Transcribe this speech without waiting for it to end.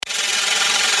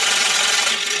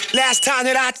Last time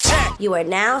that I checked. You are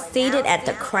now seated at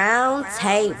the crown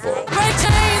table. Break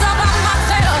chains about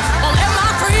myself, won't let my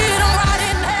freedom rot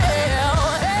in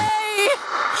hell. Hey,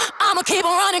 I'ma keep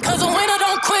on running cause a winner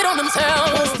don't quit on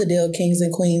themselves. What's the deal, kings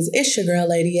and queens? It's your girl,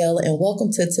 Lady L, and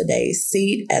welcome to today's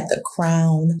Seat at the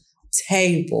Crown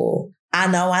Table. I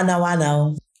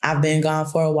know. I've been gone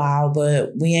for a while,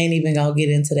 but we ain't even gonna get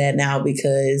into that now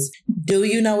because do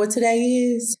you know what today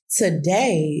is?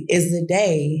 Today is the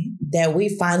day that we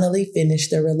finally finished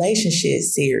the RelationSHIT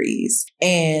series.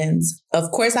 And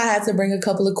of course, I had to bring a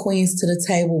couple of queens to the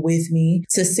table with me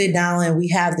to sit down and we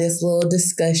have this little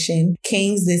discussion.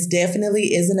 Kings, this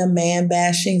definitely isn't a man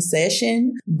bashing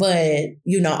session, but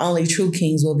only true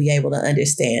kings will be able to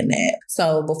understand that.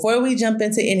 So before we jump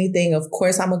into anything, of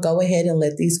course, I'm gonna go ahead and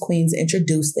let these queens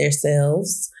introduce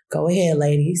themselves. Go ahead,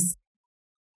 ladies.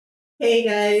 Hey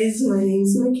guys, my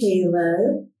name's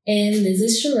Michaela. And this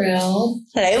is Sherelle.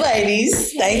 Hey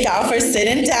ladies, thank y'all for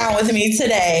sitting down with me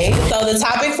today. So the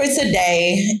topic for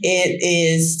today, it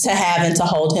is to have and to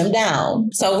hold him down.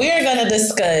 So we are going to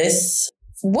discuss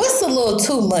what's a little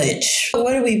too much.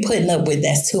 What are we putting up with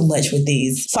that's too much with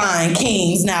these fine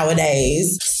kings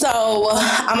nowadays? So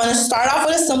I'm going to start off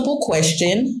with a simple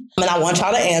question, and I want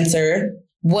y'all to answer.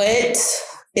 What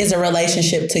is a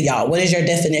relationship to y'all? What is your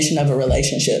definition of a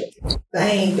relationship? I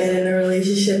ain't been in a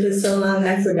relationship in so long,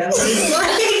 I forgot what it's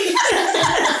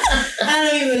like. I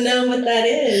don't even know what that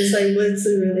is. Like, what's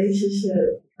a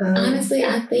relationship? Honestly,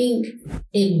 I think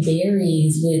it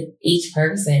varies with each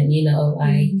person,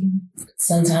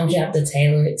 sometimes you have to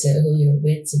tailor it to who you're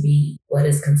with to be what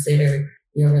is considered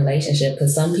your relationship,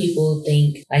 because some people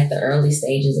think like the early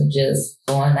stages of just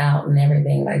going out and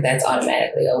everything like that's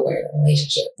automatically over in a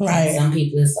relationship. Right. And some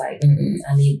people it's like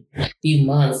I need a few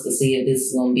months to see if this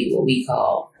is going to be what we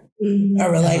call a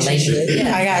relationship.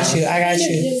 Yeah, I got you.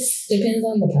 It just depends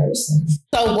on the person.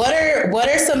 So what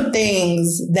are some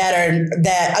things that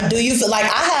do you feel like? I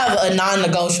have a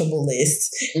non-negotiable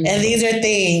list, and these are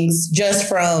things just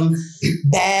from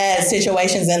bad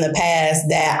situations in the past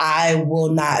that I will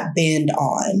not bend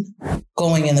on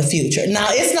going in the future. Now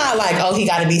it's not like, oh, he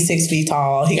got to be 6 feet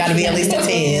tall, he got to be at least a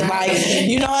 10. Like,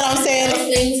 you know what I'm saying?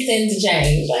 Those things tend to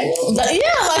change. Like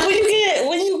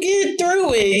when you get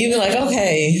through it, you be like,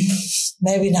 okay,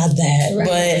 maybe not that, right.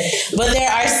 but there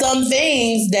are some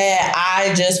things that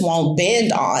I just won't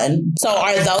bend on. So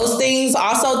are those things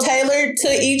also tailored to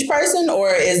each person,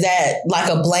 or is that like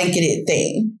a blanketed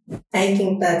thing? I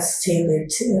think that's tailored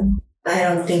too. I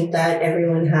don't think that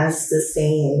everyone has the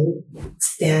same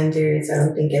standards. I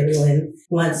don't think everyone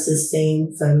wants the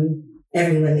same from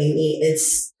everyone they meet.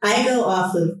 I go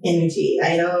off of energy.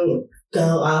 I don't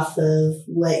go off of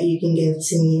what you can give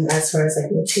to me as far as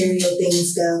like material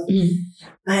things go.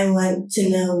 I want to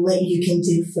know what you can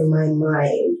do for my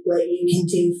mind, what you can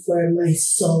do for my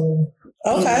soul.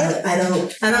 Okay.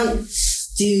 I don't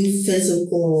do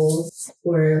physical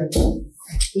or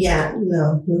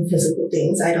no physical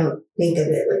things. I don't think of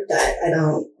it like that. I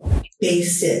don't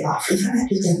base it off of that,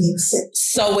 if that makes sense.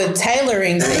 So with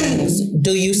tailoring things,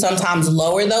 do you sometimes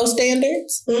lower those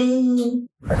standards?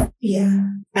 Yeah,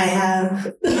 I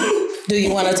have. Do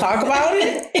you want to talk about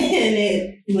it? And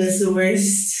it was the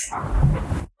worst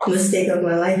mistake of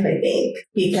my life, I think,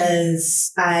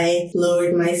 because I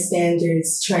lowered my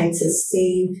standards trying to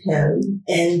save him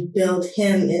and build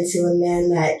him into a man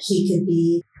that he could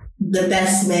be the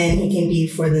best man he can be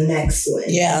for the next one.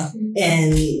 Yeah.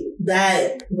 And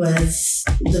that was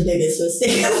the biggest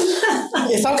mistake of my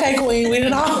life. It's okay, queen. We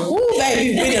done all,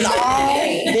 baby, we done all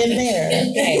been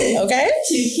there. Okay?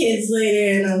 2 kids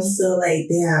later, and I'm still like,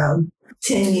 damn,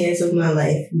 10 years of my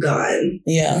life gone.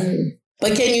 Yeah.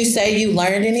 But can you say you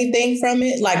learned anything from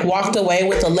it? Like walked away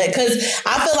with a lesson? Because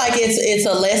I feel like it's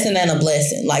a lesson and a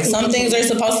blessing. Like some things are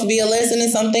supposed to be a lesson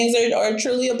and some things are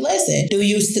truly a blessing. Do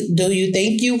you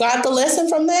think you got the lesson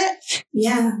from that?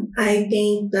 Yeah, I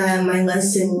think that my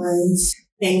lesson was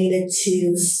I needed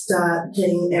to stop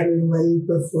putting everyone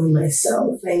before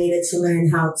myself. I needed to learn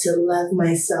how to love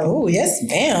myself. Oh, yes,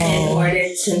 ma'am. In order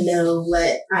to know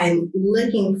what I'm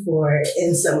looking for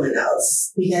in someone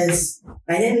else. Because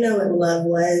I didn't know what love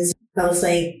was. I was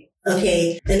like,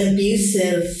 okay, an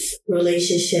abusive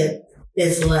relationship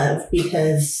is love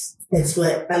because it's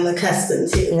what I'm accustomed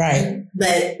to. Right.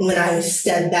 But when I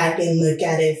step back and look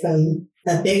at it from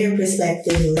a bigger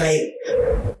perspective, like,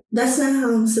 that's not how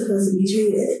I'm supposed to be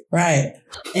treated. Right.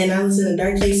 And I was in a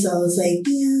dark place, so I was like,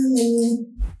 yeah, let me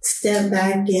step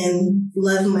back and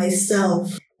love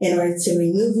myself in order to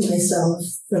remove myself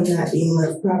from not being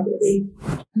loved properly.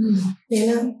 You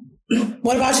know?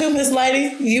 What about you, Miss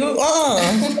Lady? You,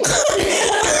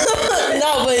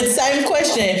 No, but same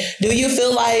question. Do you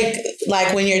feel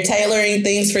like when you're tailoring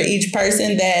things for each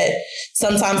person that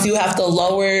sometimes you have to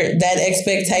lower that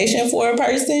expectation for a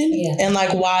person? Yeah. And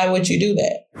like, why would you do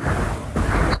that?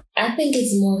 I think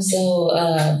it's more so,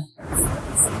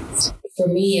 for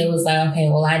me, it was like, okay,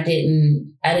 well, I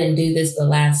didn't do this the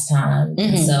last time.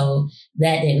 Mm-hmm. So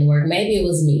that didn't work. Maybe it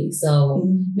was me. So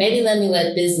maybe let me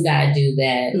let this guy do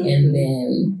that. Mm-hmm. And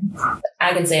then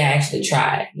I can say I actually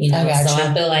tried, you know.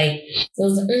 I feel like it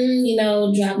was,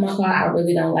 drive my car. I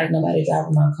really don't like nobody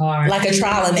driving my car. Like a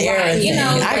trial and error. You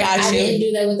know, I didn't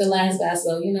do that with the last guy.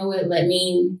 So you know what? Let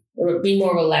me be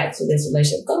more relaxed with this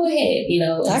relationship. Go ahead, you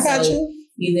know. I got you.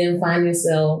 You then find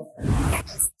yourself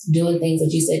doing things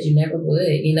that you said you never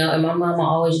would, you know. And my mama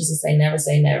always used to say, never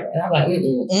say never. And I'm like,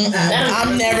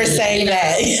 I'm never saying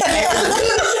that.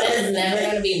 That's never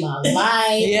going to be my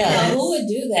life. Yeah. You know, who would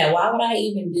do that? Why would I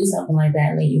even do something like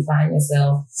that? And then you find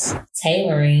yourself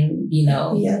tailoring, you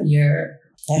know, your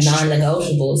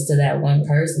non-negotiables to that one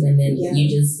person. And then you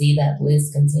just see that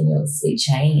list continuously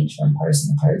change from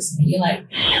person to person. And you're like,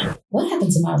 what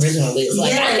happened to my original list?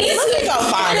 Like, I need to go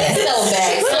find it.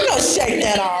 Let me go shake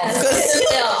that off. It's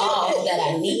still all that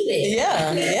I needed. Yeah.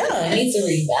 I need to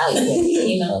reevaluate,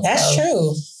 you know. That's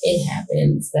true. It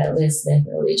happens. That list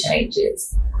definitely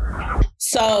changes.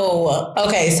 So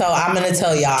I'm going to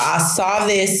tell y'all, I saw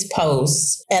this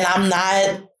post and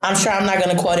I'm sure I'm not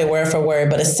going to quote it word for word,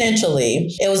 but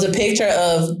essentially it was a picture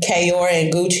of Kayor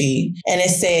and Gucci and it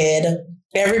said,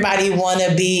 everybody want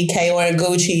to be Kayor and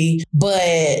Gucci,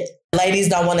 but ladies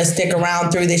don't want to stick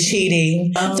around through the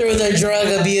cheating, through the drug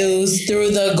abuse,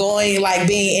 through the going, like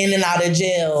being in and out of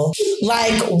jail.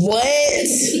 Like, what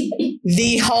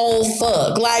the whole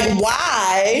fuck? Like,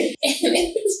 why?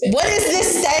 What is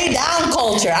this stay down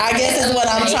culture? I guess is what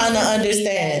I'm trying to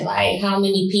understand. Like, how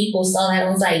many people saw that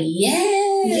and was like,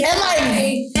 and like,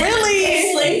 really?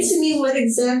 Explain to me, what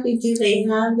exactly do they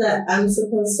have that I'm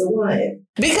supposed to want?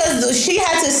 Because she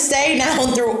had to stay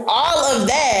down through all of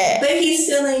that. But he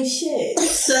still ain't shit.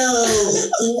 So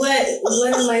what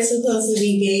am I supposed to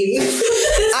be dating?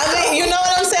 I mean, you know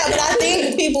what I'm saying? But I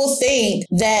think people think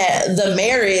that the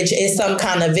marriage is some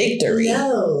kind of victory.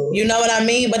 No. You know what I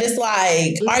mean? But it's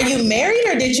like, are you married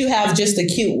or did you have just a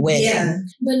cute wedding? Yeah.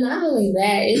 But not only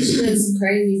that, it's just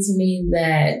crazy to me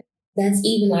that that's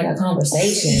even like a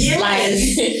conversation. Yes. Like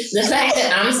the fact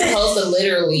that I'm supposed to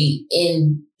literally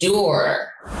endure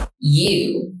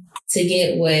you to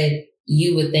get what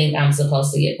you would think I'm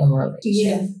supposed to get from a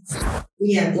relationship.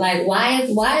 Yeah. Like, why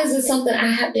is it something I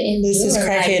have to endure? This is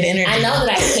crackhead energy. I know that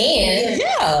I can.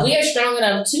 Yeah. We are strong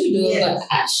enough to do it, but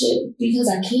I should, because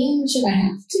I can, should I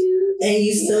have to? And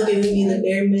you still giving me the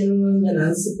bare minimum, and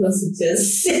I'm supposed to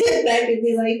just sit back and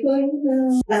be like, well,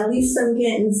 no, at least I'm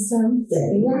getting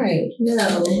something. Right.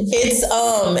 No.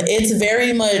 It's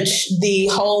very much the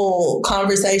whole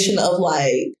conversation of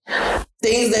like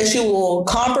things that you will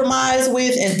compromise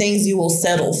with and things you will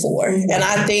settle for. And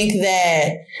I think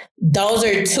that those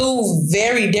are two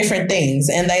very different things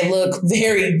and they look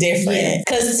very different.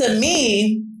 Because to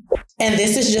me, and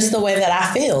this is just the way that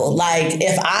I feel. Like,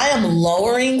 if I am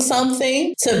lowering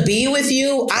something to be with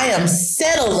you, I am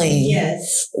settling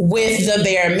with the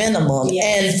bare minimum.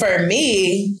 And for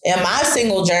me, in my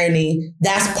single journey,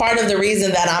 that's part of the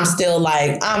reason that I'm still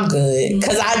like, I'm good.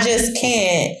 Because I just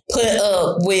can't put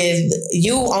up with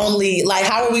you only, like,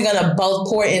 how are we going to both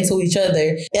pour into each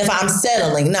other if I'm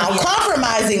settling? Now,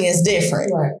 compromising is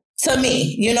different. Right. To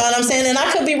me, you know what I'm saying? And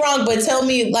I could be wrong, but tell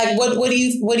me, like, what do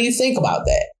you think about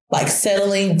that? Like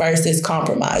settling versus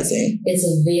compromising. It's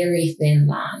a very thin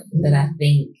line that I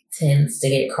think tends to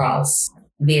get crossed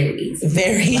very easily.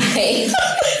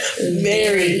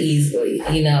 Very easily.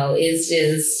 You know, it's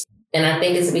just, and I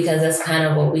think it's because that's kind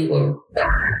of what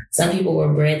some people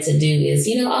were bred to do is,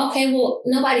 you know, okay, well,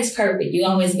 nobody's perfect. You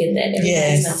always get that.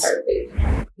 Everybody's not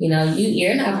perfect. You know,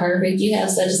 you're not perfect. You have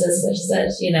such and such, such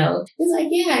and such, you know. It's like,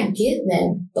 yeah, I get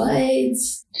that, but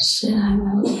should I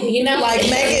know? You know, like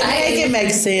make it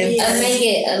make sense.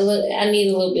 I need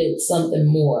a little bit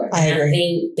something more. I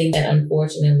agree. I think that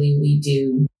unfortunately we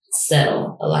do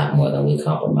settle a lot more than we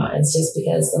compromise just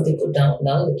because some people don't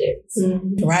know the difference.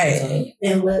 Mm-hmm. Right. So,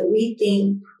 and what we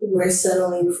think we're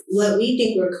settling, what we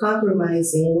think we're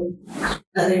compromising,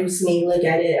 others may look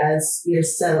at it as you're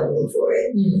settling for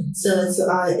it. mm-hmm. So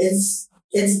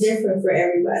it's different for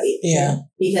everybody. Yeah.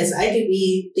 Because I could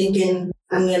be thinking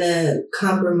I'm going to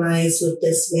compromise with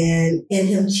this man and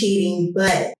him cheating,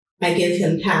 but I give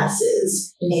him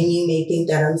passes, and you may think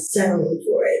that I'm settling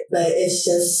for it. but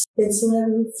it's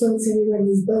whatever floats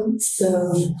everybody's boat.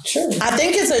 So true. I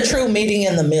think it's a true meeting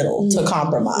in the middle to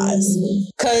compromise.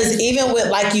 Because even with,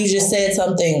 like you just said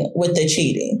something with the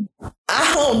cheating,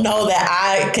 I don't know that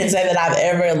I can say that I've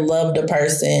ever loved a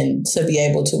person to be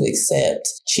able to accept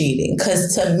cheating.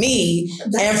 Because to me,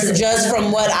 just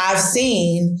from what I've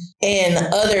seen in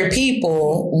other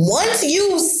people, once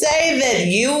you say that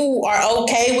you are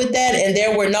okay with that and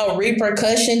there were no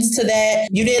repercussions to that,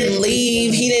 you didn't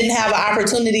leave, he didn't have an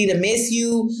opportunity to miss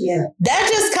you, that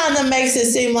just kind of makes it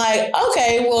seem like,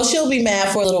 okay, well, she'll be mad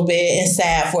for a little bit and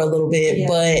sad for a little bit,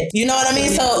 but you know what I mean?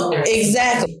 So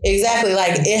exactly.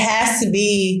 Like, it has to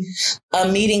be a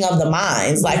meeting of the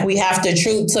minds. Like, we have to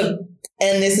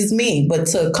and this is me, but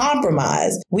to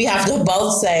compromise, we have to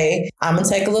both say, I'm going to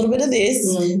take a little bit of this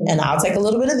and I'll take a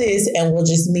little bit of this and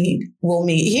we'll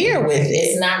meet here with it.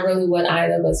 It's not really what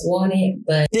either of us wanted,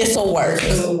 but this will work.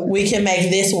 We can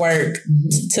make this work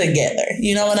together.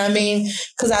 You know what I mean?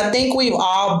 Because I think we've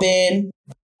all been...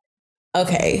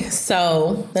 Okay,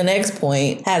 so the next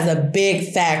point has a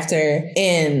big factor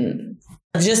in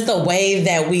just the way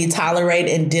that we tolerate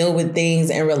and deal with things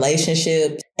in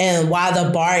relationships, and why the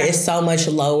bar is so much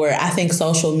lower. I think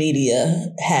social media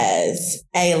has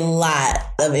a lot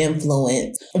of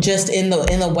influence just in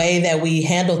the way that we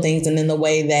handle things and in the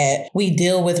way that we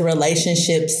deal with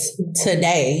relationships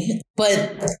today.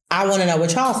 But I want to know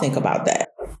what y'all think about that.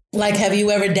 Like, have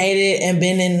you ever dated and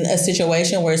been in a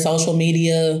situation where social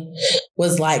media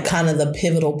was like kind of the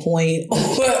pivotal point?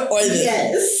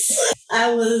 Yes.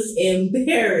 I was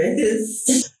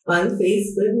embarrassed on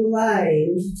Facebook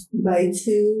Live by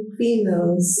two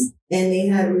females, and they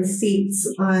had receipts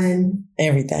on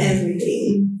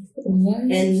everything. What?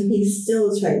 And he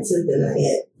still tried to deny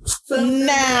it.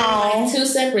 Now, like 2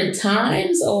 separate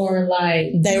times, or like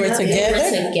they were together?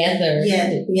 They were together.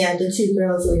 Yeah, the 2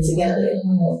 girls were together.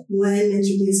 Wow. One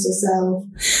introduced herself.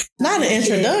 Not an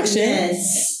introduction.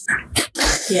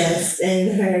 Yes,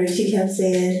 and she kept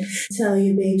saying, "Tell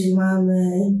your baby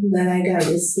mama that I got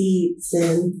receipts,"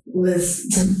 and was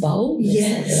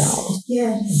boldness.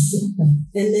 Yes.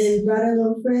 And then brought her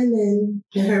little friend in,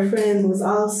 and her friend was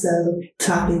also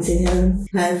talking to him.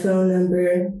 Had phone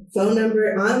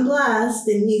number on blast,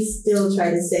 and he still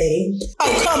tried to say,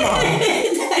 "Oh, come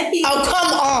on,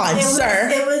 come on, sir."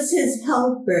 It was his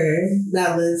helper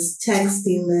that was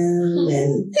texting them,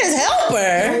 and his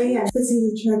helper. Yeah, because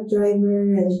he's a truck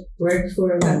driver and worked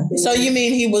for him. So you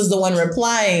mean he was the one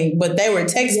replying, but they were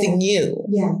texting you?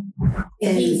 Yeah.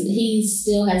 And he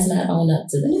still has not owned up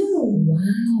to that. No.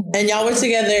 Wow. And y'all were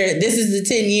together. This is the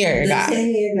 10-year guy. The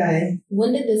 10-year guy.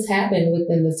 When did this happen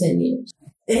within the 10 years?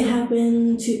 It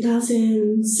happened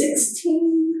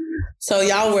 2016. So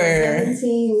y'all were...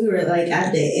 17. We were like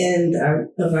at the end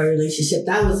of our relationship.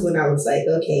 That was when I was like,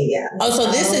 okay, yeah. Oh, so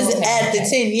this is at the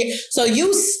 10 years. So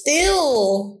you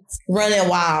still running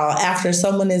wild after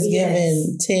someone is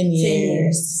given 10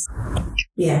 years.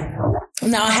 Yeah.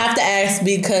 Now I have to ask,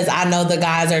 because I know the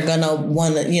guys are gonna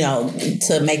want to,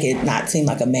 to make it not seem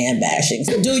like a man bashing.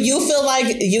 Do you feel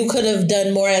like you could have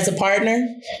done more as a partner?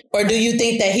 Or do you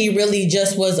think that he really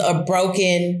just was a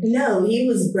broken... No, he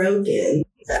was broken.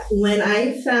 When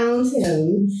I found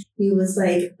him, he was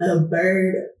like a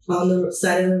bird on the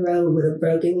side of the road with a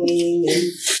broken wing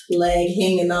and leg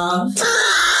hanging off.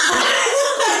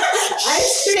 I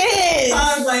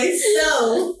on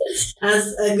myself,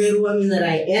 as a good woman that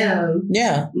I am.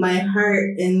 Yeah. My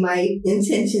heart and my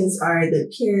intentions are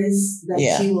the purest that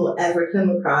you will ever come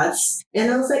across.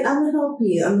 And I was like, I'm going to help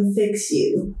you. I'm going to fix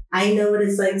you. I know what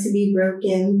it's like to be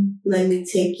broken. Let me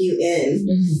take you in.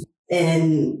 Mm-hmm.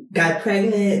 And got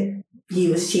pregnant. He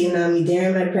was cheating on me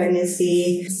during my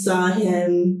pregnancy. Saw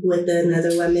him with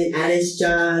another woman at his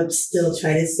job. Still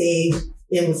try to say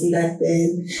it was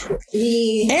nothing. And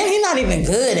he's not even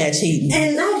good at cheating.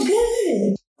 And not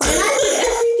good. And I did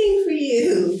everything for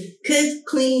you. Cook,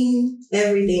 clean,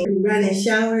 everything. Run a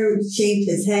shower, shaved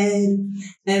his head,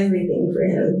 everything for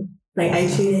him. Like, I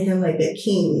treated him like a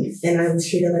king, and I was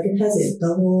treated like a cousin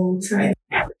the whole time.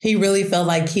 He really felt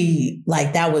like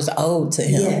that was owed to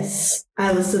him. Yes.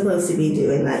 I was supposed to be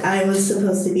doing that. I was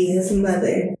supposed to be his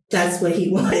mother. That's what he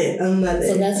wanted, a mother.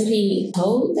 So that's what he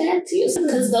told that to you?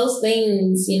 Because those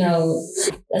things,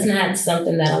 that's not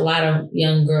something that a lot of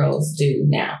young girls do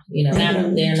now.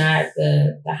 They're not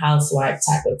the housewife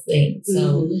type of thing.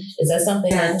 So is that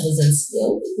something that was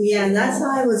instilled? Yeah, that's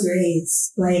how I was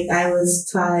raised. Like, I was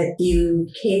taught you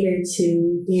cater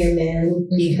to your man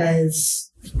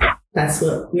because that's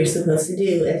what you're supposed to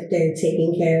do. If they're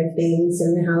taking care of things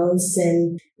in the house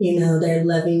and, they're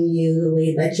loving you the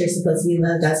way that you're supposed to be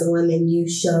loved as a woman, you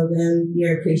show them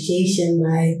your appreciation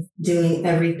by doing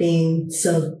everything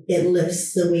so it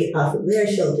lifts the weight off of their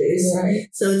shoulders. Right.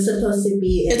 So it's supposed to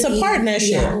be... It's a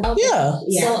partnership. Yeah. Okay.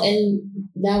 Yeah. So, and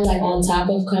that was like on top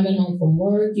of coming home from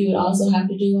work, you would also have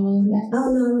to do all of that?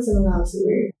 Oh, no, I wasn't allowed to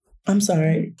work. I'm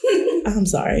sorry. I'm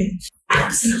sorry. I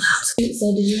wasn't allowed to.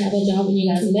 So did you have a job when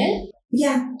you guys met?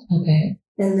 Yeah. Okay.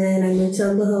 And then I moved to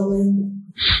Oklahoma.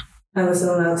 I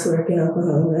wasn't allowed to work in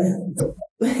Oklahoma.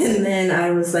 And then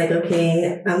I was like,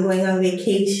 okay, I'm going on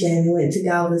vacation. Went to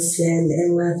Galveston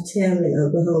and left him in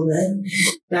Oklahoma.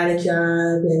 Got a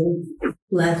job and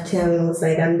left him and was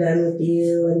like, I'm done with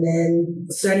you. And then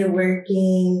started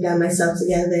working, got myself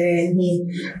together, and he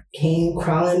came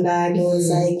crawling back and was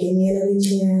like, give me another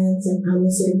chance. I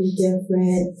promise it'll be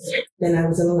different. Then I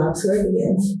wasn't allowed to work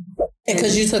again.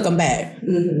 Because you took them back.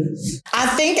 Mm-hmm. I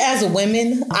think as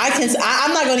women,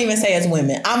 I'm not going to even say as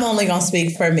women. I'm only going to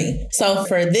speak for me. So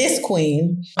for this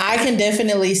queen, I can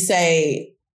definitely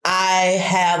say I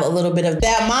have a little bit of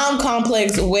that mom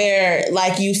complex where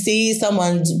like you see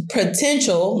someone's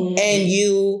potential and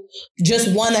you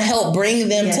just want to help bring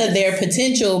them to their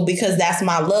potential because that's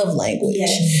my love language.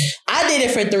 Yes. I did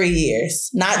it for 3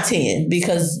 years, not 10,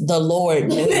 because the Lord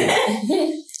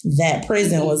knew that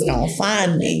prison was going to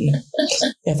find me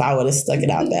if I would have stuck it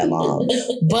out that long.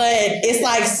 But it's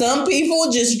like some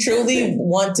people just truly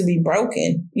want to be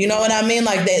broken. You know what I mean?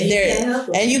 Like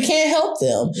that and you can't help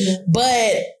them. Yeah.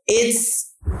 But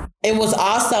it was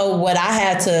also what I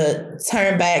had to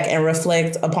turn back and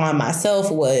reflect upon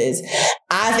myself was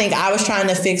I think I was trying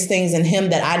to fix things in him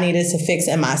that I needed to fix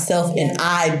in myself and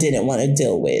I didn't want to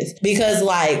deal with. Because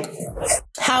like,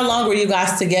 how long were you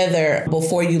guys together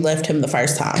before you left him the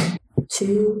first time?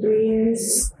 2-3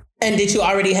 years. And did you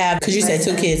already have, because you said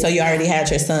 2 kids, so you already had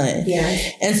your son. Yeah.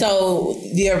 And so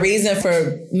your reason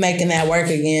for making that work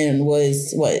again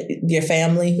was what, your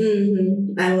family?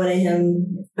 Mm-hmm. I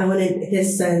wanted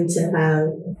his son to have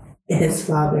his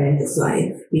father in his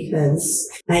life because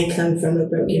I come from a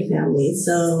broken family.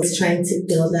 So I was trying to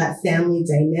build that family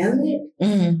dynamic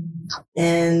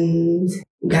and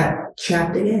got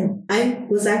trapped again. I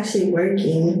was actually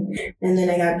working and then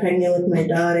I got pregnant with my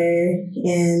daughter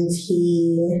and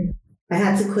I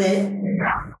had to quit.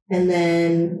 And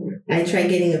then I tried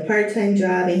getting a part-time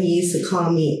job and he used to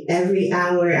call me every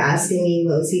hour asking me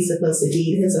what was he supposed to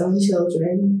feed his own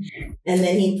children. And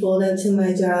then he pulled up to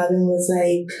my job and was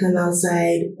like, come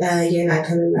outside, you're not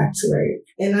coming back to work.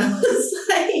 And I was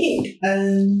like,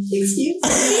 excuse me?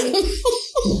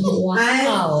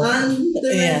 Wow. I'm on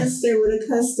the register with a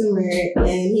customer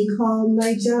and he called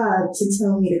my job to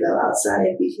tell me to go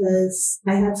outside because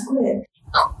I had to quit.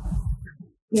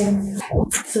 Yeah.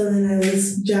 So then I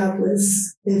was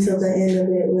jobless until the end of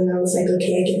it when I was like,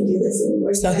 okay, I can't do this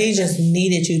anymore. So he just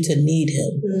needed you to need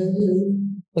him. Mm-hmm.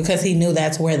 Because he knew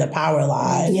that's where the power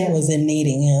lied, was in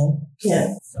needing him.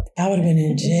 Yeah. I would have been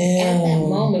in jail. At that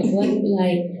moment,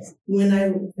 when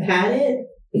I had it,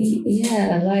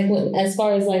 yeah, like as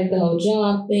far as like the whole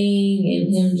job thing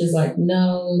and him just like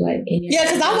no, like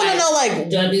because I want to know like,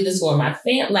 do I do this for my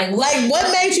family? Like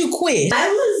what made you quit? I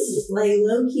was like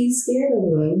low key scared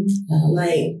of him.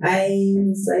 Like I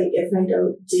was like, if I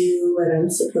don't do what I'm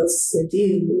supposed to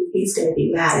do, he's gonna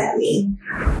be mad at me,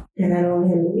 and I don't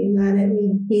want him to be mad at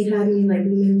me. He had me like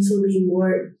mentally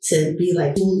warped to be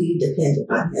like fully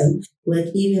dependent on him, like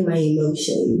even my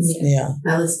emotions. Yeah,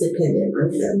 I was dependent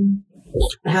on him.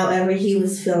 However he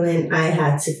was feeling, I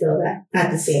had to feel that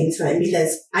at the same time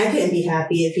because I couldn't be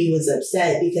happy if he was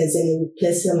upset because then it would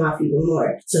piss him off even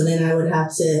more. So then I would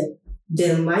have to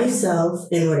dim myself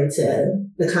in order to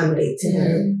accommodate to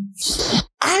him.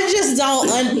 I just don't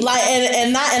and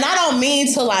I don't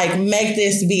mean to like make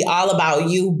this be all about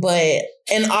you, but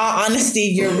in all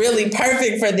honesty, you're really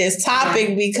perfect for this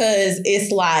topic because it's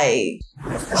like,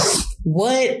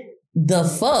 what the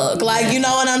fuck? Like, you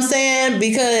know what I'm saying?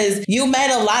 Because you made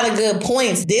a lot of good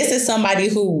points. This is somebody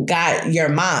who got your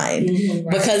mind. Mm-hmm,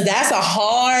 right. Because that's a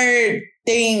hard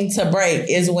thing to break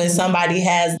is when somebody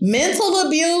has mental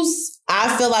abuse.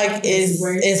 I feel like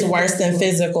it's worse than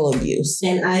physical abuse.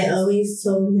 And I always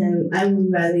told him I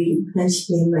would rather you punch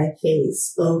me in my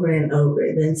face over and over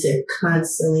than to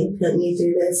constantly put me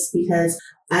through this because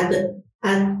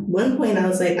at one point I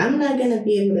was like, I'm not going to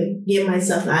be able to get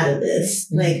myself out of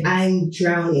this. Like, I'm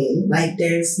drowning. Like,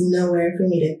 there's nowhere for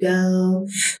me to go.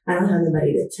 I don't have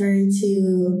nobody to turn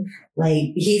to.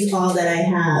 Like, he's all that I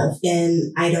have,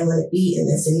 and I don't want to be in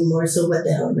this anymore. So what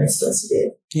the hell am I supposed to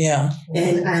do? Yeah.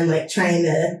 And I'm like trying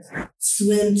to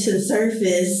swim to the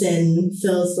surface, and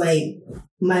feels like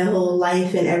my whole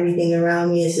life and everything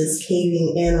around me is just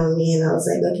caving in on me. And I was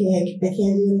like, okay, I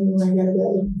can't do it anymore. I gotta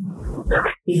go.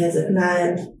 Because if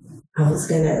not, I was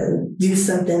gonna do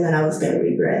something that I was gonna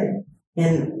regret.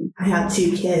 And I have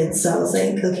 2 kids, so I was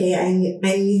like, okay, I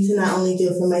need to not only do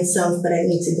it for myself, but I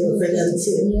need to do it for them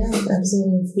too. Yeah,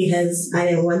 absolutely. Because I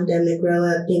didn't want them to grow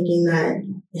up thinking that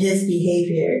his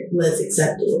behavior was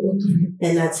acceptable.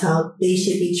 And that's how they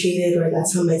should be treated, or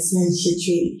that's how my son should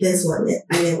treat his woman.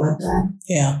 I didn't want that.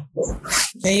 Yeah.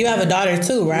 And you have a daughter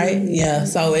too, right? Mm-hmm. Yeah.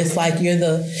 So it's like you're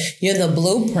the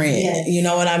blueprint. Yes. You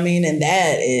know what I mean? And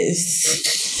that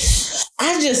is,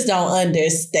 I just don't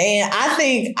understand.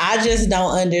 I just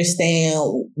don't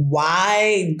understand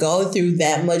why go through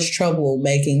that much trouble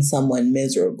making someone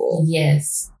miserable.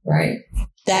 Yes, right.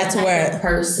 That's where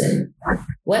person.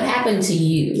 What happened to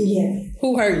you? Yeah.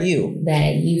 Who hurt you?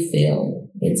 That you feel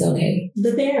it's okay.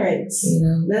 The parents. You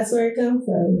know? That's where it comes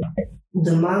from.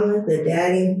 The mama, the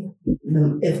daddy,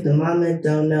 if the mama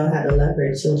don't know how to love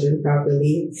her children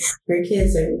properly, her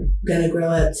kids are going to grow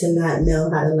up to not know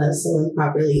how to love someone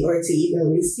properly, or to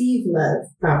even receive love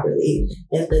properly.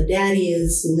 If the daddy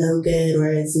is no good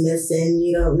or is missing,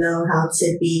 you don't know how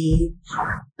to be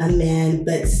a man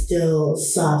but still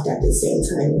soft at the same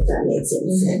time, if that makes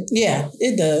any sense. Yeah,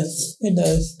 it does. It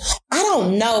does. I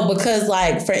don't know, because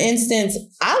like, for instance,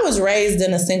 I was raised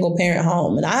in a single parent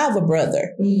home and I have a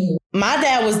brother. Mm-hmm. My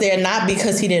dad was there not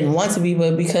because he didn't want to be,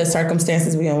 but because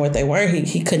circumstances being what they were,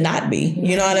 he could not be.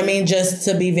 You know what I mean? Just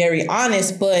to be very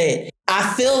honest. But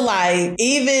I feel like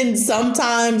even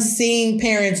sometimes seeing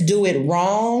parents do it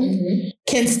wrong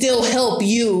can still help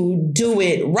you do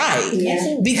it right.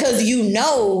 Yeah. Because you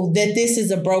know that this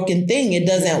is a broken thing. It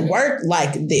doesn't work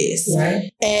like this.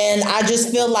 Right. And I just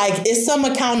feel like it's some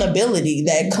accountability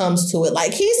that comes to it.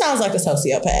 Like, he sounds like a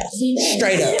sociopath.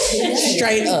 Straight up.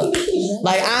 Straight up.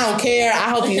 Like, I don't care.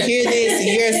 I hope you hear this.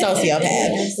 You're a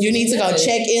sociopath. You need to go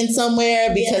check in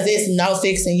somewhere, because it's no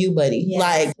fixing you, buddy. Yeah.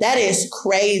 Like, that is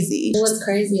crazy. What's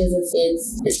crazy is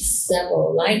it's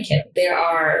several like him.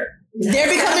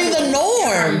 They're becoming the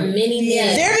norm. Many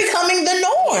men. They're becoming the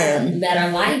norm. That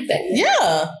are like that.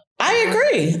 Yeah. I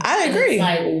agree. It's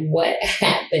like, what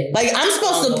happened? Like, I'm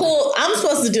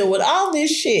supposed to deal with all this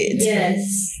shit.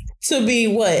 Yes. To be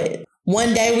what?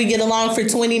 One day we get along for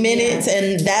 20 minutes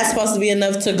and that's supposed to be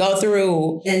enough to go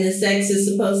through. And the sex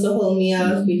is supposed to hold me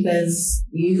off because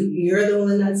you're the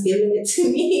one that's giving it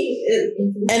to me.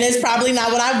 And it's probably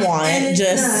not what I want. I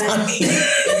mean,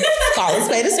 call a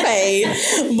spade.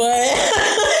 But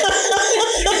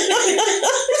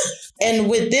and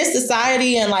with this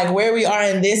society and like where we are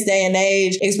in this day and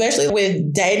age, especially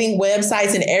with dating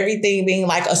websites and everything being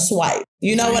like a swipe.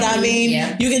 You know what I mean?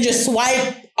 Yeah. You can just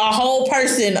swipe a whole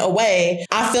person away.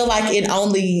 I feel like it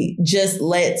only just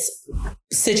lets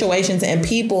situations and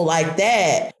people like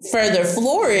that further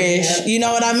flourish. Yeah. You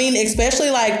know what I mean? Especially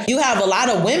like you have a lot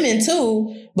of women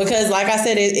too, because like I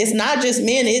said, it's not just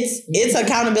men. It's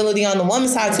accountability on the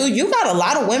woman's side too. You got a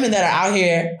lot of women that are out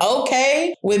here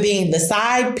okay with being the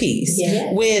side piece.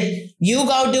 Yeah. With you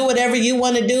go do whatever you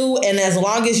want to do, and as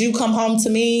long as you come home to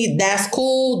me, that's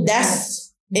cool. That's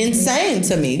insane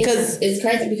to me, because it's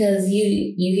crazy, because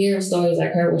you hear of stories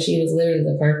like her where she was literally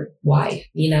the perfect wife,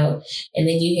 you know, and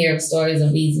then you hear of stories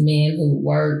of these men who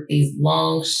work these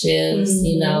long shifts,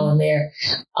 you know, and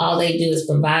all they do is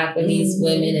provide for these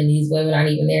women, and these women aren't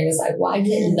even there. And it's like, why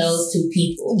couldn't those two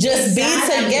people just be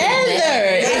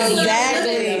together?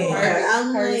 Exactly.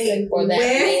 I'm person for that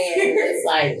man. It's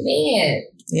like, man,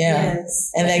 yeah,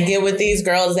 yes. And they get with these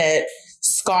girls that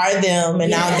scar them,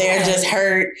 and now they're just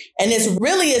hurt. And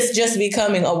it's just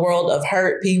becoming a world of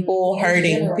hurt people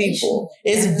hurting people.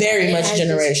 It's very much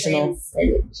generational.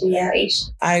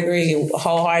 I agree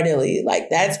wholeheartedly. Like,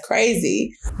 that's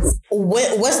crazy.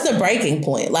 What's the breaking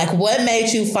point? Like, what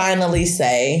made you finally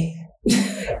say,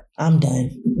 I'm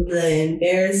done? The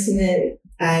embarrassment.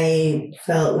 I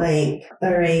felt like,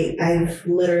 all right, I've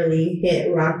literally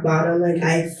hit rock bottom. Like,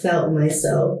 I felt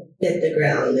myself hit the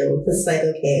ground. It was like,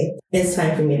 okay, it's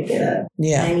time for me to get up.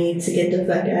 Yeah. I need to get the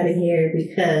fuck out of here,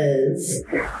 because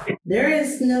there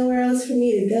is nowhere else for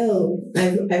me to go.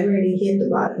 I've already hit the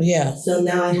bottom. Yeah. So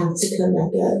now I have to come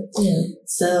back up. Yeah.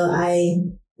 So I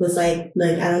was like,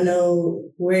 look, I don't know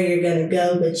where you're going to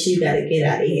go, but you got to get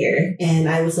out of here. And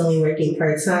I was only working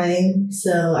part-time.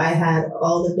 So I had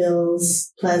all the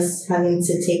bills plus having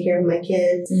to take care of my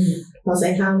kids. I was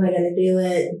like, how am I going to do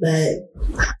it? But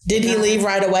did he leave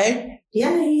right away?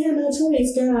 Yeah, he had no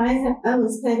choice, girl. I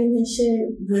was packing his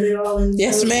shit, put it all in.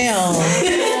 Yes,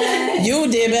 ma'am. You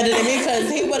did better than me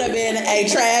because he would have been a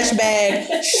trash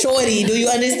bag shorty. Do you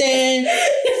understand?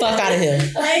 Fuck out of here.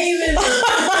 I even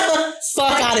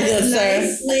fuck out of here, sir.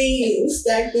 Nicely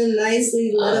stacked them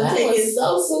nicely. Let him take it.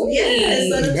 So sweet. Yes,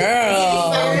 let him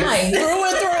girl, take it. through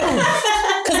and through.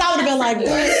 Because I would have been like,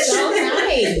 So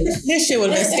nice. This shit would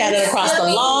have been scattered across the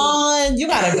lawn. You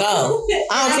gotta go.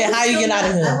 I don't care how you get out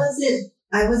of here.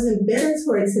 I wasn't bitter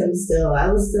towards him still.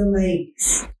 I was still like,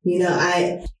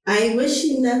 I wish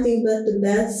you nothing but the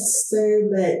best, sir,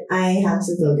 but I have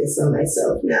to focus on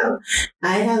myself now.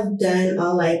 I have done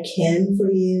all I can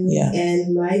for you,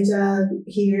 and my job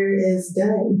here is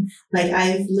done. Like,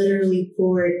 I've literally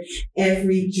poured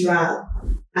every drop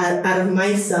out of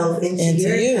myself into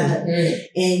your cup, and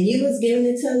you was giving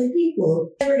it to other people.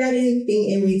 Never got anything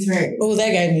in return. Oh,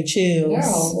 that gave me chills.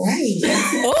 Girl, right.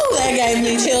 Oh, that gave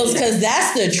me chills because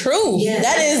that's the truth. Yeah.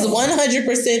 That is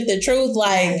 100% the truth.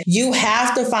 Like, you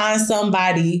have to find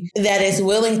somebody that is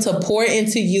willing to pour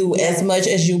into you as much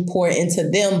as you pour into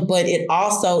them, but it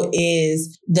also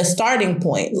is the starting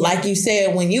point. Like you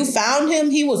said, when you found him,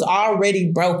 he was already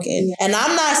broken. Yeah. And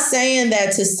I'm not saying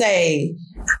that to say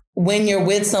when you're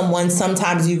with someone,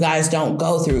 sometimes you guys don't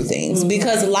go through things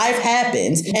because life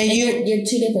happens, and you're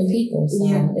two different people, so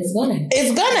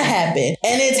it's gonna happen,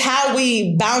 and it's how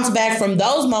we bounce back from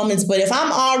those moments. But if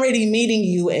I'm already meeting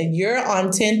you and you're on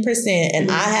 10% and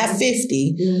I have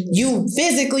 50, you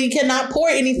physically cannot pour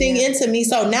anything into me,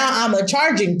 so now I'm a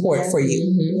charging port for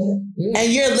you.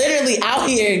 And you're literally out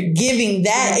here giving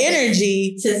that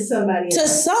energy to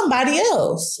somebody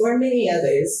else or many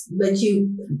others. But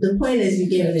the point is, you're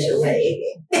giving it away.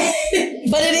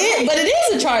 But it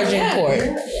is a charging port.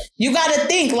 Yeah. You got to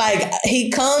think, like,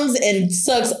 he comes and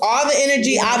sucks all the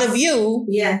energy out of you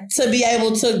to be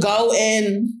able to go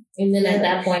and then at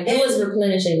that point, it was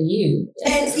replenishing you.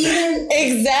 And even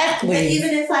exactly. And even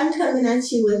if I'm coming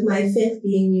at you with my 50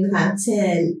 and you have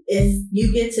 10, if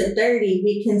you get to 30,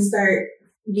 we can start,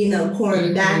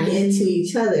 pouring back into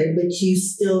each other. But you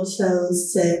still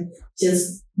chose to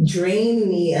just drain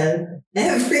me of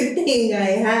everything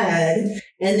I had,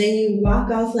 and then you walk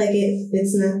off like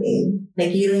it's nothing.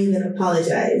 Like, you don't even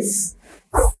apologize.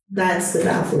 That's the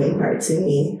baffling part to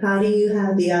me. How do you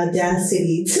have the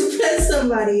audacity to put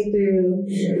somebody through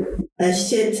a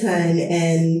shit ton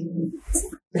and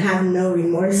have no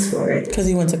remorse for it? Because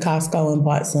he went to Costco and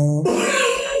bought some.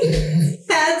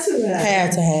 Had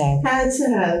to have,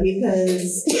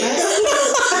 because he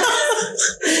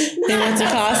went to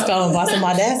Costco and bought some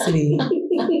audacity.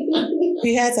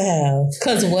 He had to have.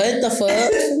 Because what the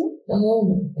fuck? Oh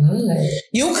my God.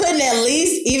 You couldn't at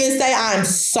least even say, I'm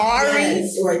sorry.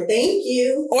 Yes, or thank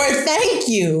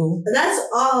you. That's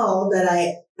all that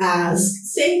I ask.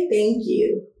 Say thank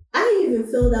you. I even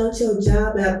filled out your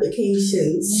job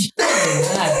applications.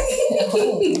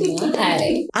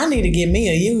 I need to get me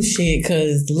a you shit,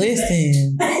 because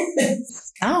listen,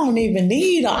 I don't even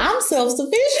need I'm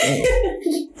self-sufficient.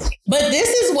 But this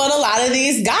is what a lot of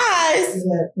these guys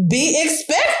be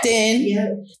expecting.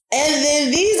 And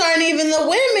then these aren't even the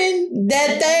women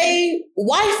that they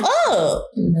wife up.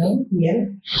 No. Yeah.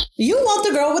 You want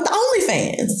the girl with the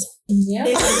OnlyFans. Yeah.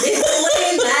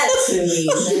 Explain that to me,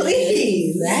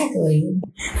 please. Exactly.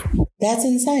 That's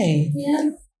insane.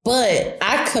 Yeah. But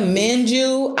I commend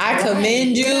you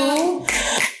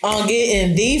on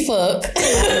getting the fuck.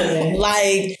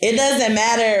 Like, it doesn't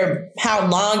matter how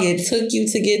long it took you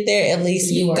to get there, at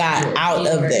least you got out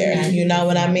of there. You know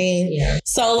what I mean? Yeah.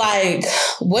 So, like,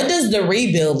 what does the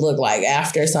rebuild look like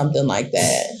after something like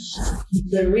that?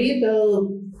 The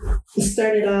rebuild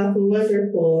started off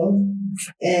wonderful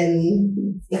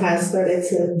and has started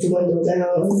to dwindle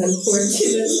down,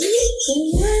 unfortunately.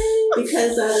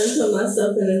 Because I done put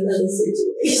myself in another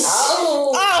situation.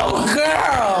 Oh,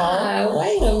 girl.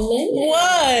 Wait a minute.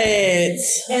 What?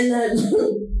 And that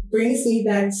brings me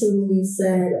back to when you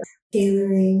said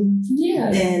tailoring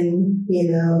and,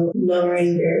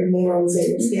 lowering your morals and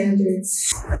your standards.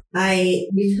 I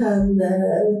become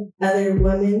the other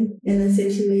woman in the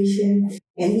situation,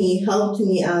 and he helped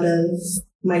me out of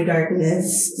my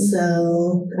darkness.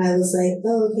 So I was like,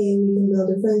 okay, we can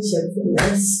build a friendship from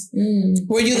this.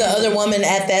 Were you the other woman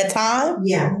at that time?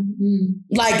 Yeah.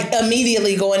 Like,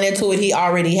 immediately going into it, he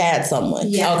already had someone?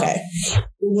 Yeah. Okay.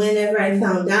 whenever I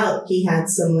found out he had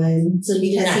someone, so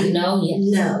you did not know yet?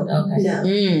 No, okay, no.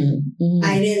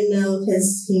 I didn't know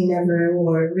because he never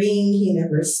wore a ring. He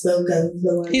never spoke of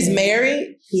the one. He's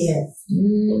married. Yeah.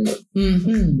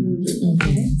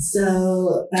 Okay.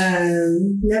 So,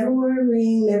 never wore a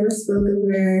ring. Never spoke of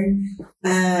her.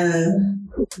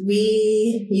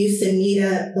 We used to meet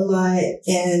up a lot,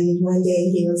 and one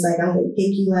day he was like, I'm going to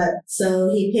pick you up. So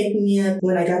he picked me up.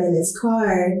 When I got in his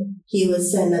car, he was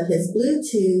setting up his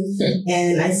Bluetooth,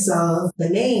 and I saw the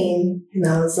name, and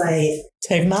I was like,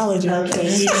 technology.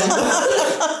 Okay,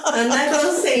 I'm not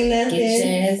going to say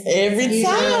nothing. Every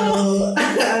time.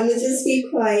 I'm going to just be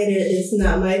quiet. It's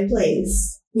not my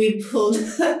place. We pulled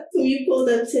up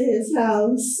to his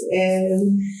house,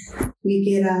 and we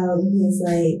get out, and he's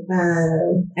like,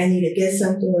 I need to get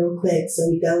something real quick. So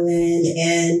we go in,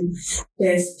 and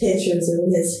there's pictures of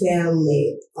his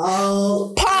family.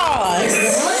 Oh, pause.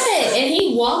 What? And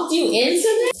he walked you into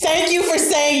this? Thank you for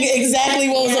saying exactly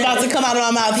what was about to come out of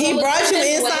my mouth. He brought you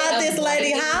inside this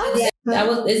lady's house? Yeah.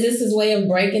 Is this his way of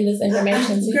breaking this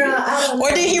information to you? Girl, I don't know. Or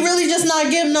did he really just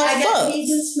not give no fuck? He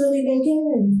just really didn't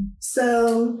care.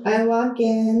 So I walk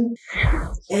in,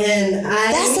 and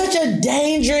That's such a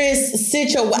dangerous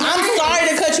situation. I'm sorry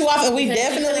to cut you off, and we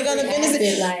definitely gonna finish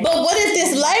it. But what if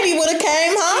this lady would have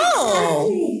came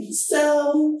home? Exactly.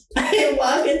 So I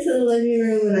walk into the living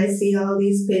room, and I see all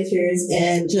these pictures,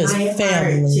 and just my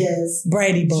family. heart just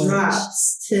Brady Bunch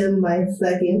drops to my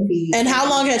fucking feet. And how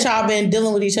long had y'all been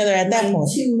dealing with each other at that point?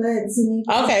 2 months. Maybe.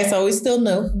 Okay, so we still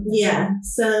new. Yeah.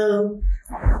 So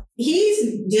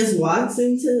he just walks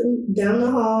down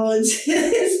the hall into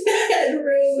his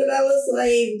bedroom, and I was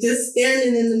like just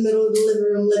standing in the middle of the living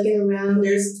room looking around.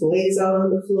 There's toys all on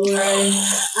the floor.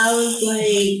 I was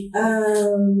like,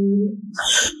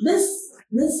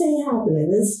 this ain't happening.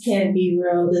 This can't be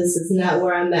real. This is not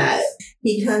where I'm at.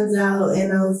 He comes out,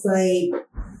 and I was like,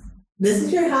 this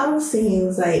is your house? And he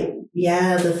was like,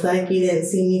 yeah, the fuck, you didn't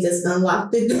see me just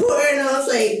unlock the door. And I was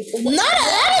like, not an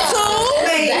attitude.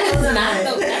 Wait, that's not how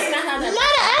that.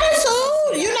 Not an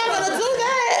attitude. You're not gonna do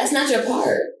that. That's not your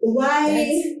part.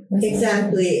 Why? That's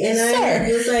exactly. And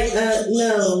I was like,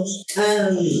 no.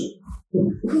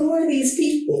 Who are these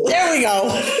people? There we go.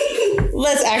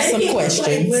 Let's ask some questions.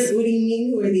 Like, what do you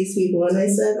mean, who are these people? And I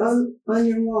said, on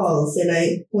your walls. And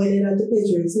I pointed out the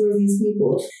pictures. Who are these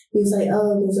people? He was like,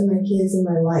 oh, those are my kids and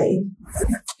my wife.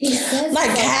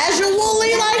 Like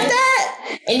casually like that?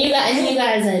 And you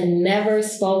guys had never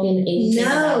spoken anything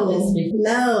about this before?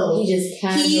 No. He just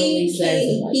casually says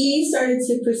it. He started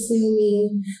to pursue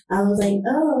me. I was like,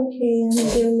 oh, okay, I'm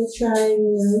giving it a try. You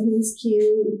know, he's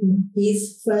cute.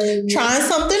 He's funny. Trying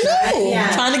something new.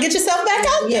 Yeah. Trying to get yourself back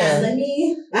out there.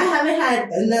 I haven't had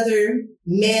another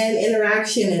man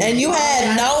interaction. And you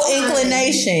had no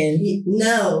inclination.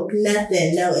 No,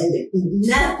 nothing.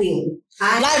 Nothing.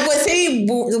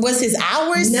 Was his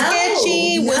hours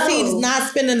sketchy? No. Was he not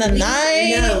spending the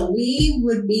night? No, we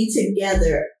would be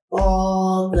together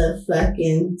all the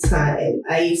fucking time.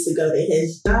 I used to go to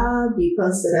his job, be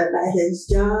posted up at his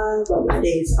job on my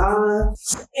days off.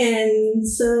 And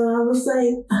so I was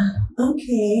like,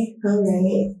 okay, all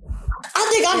right. I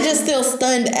think I'm just still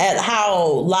stunned at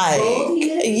how, Bold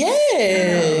he is?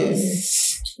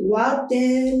 yes. Walked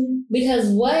in. Because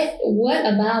what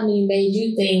about me made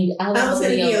you think I was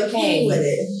going to be okay with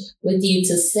it? With you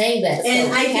to say that. And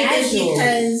so I think it's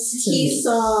because he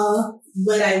saw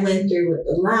what I went through with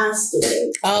the last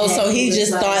one. Oh, so he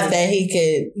just thought that he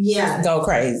could go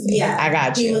crazy. Yeah. I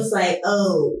got you. He was like,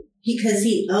 oh, because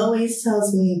he always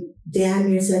tells me, damn,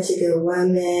 you're such a good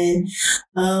woman.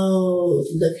 Oh,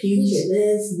 the future,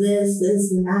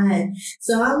 this, and that.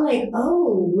 So I'm like,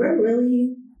 oh, we're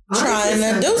really trying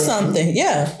to do something.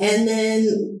 Yeah. And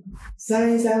then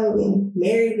finds out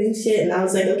married and shit. And I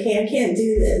was like, okay, I can't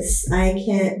do this. I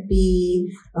can't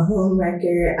be a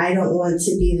homewrecker. I don't want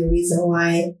to be the reason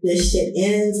why this shit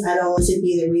ends. I don't want to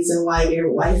be the reason why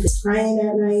your wife is crying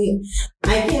at night.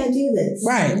 I can't do this.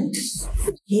 Right.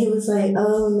 He was like,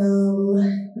 oh no,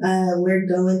 we're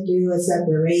going through a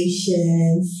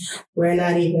separation. We're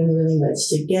not even really much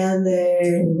together.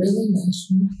 Really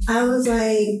much. I was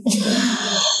like,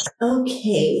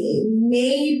 okay,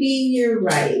 maybe you're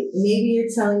right. Maybe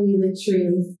you're telling me the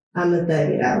truth. I'm gonna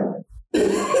thug it out.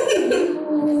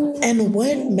 And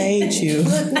what made you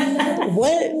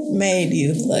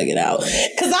thug it out?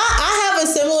 Because I have a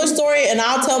similar story, and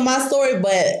I'll tell my story,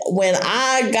 but when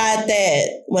I got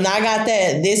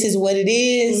that, this is what it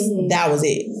is, that was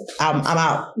it. I'm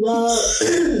out. Well,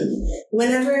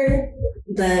 whenever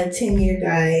the 10-year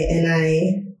guy and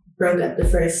I broke up the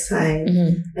first time,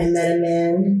 I met a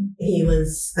man. He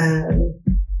was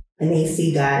a an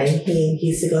AC guy. He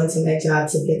used to go into my job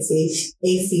to fix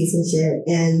ACs and shit.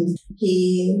 And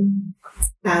he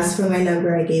asked for my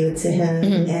number. I gave it to him.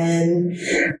 Mm-hmm. And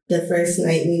the first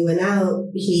night we went out,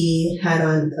 he had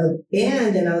on a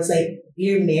band, and I was like,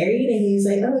 "You're married?" And he was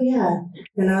like, "Oh yeah."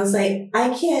 And I was like, "I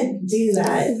can't do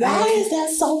that." Why is that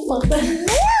so fucking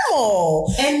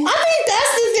normal? And I think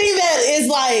that's the thing that is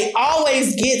like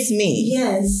always gets me.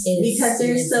 Yes, because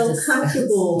they're so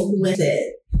comfortable with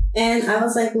it. And I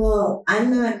was like, "Well,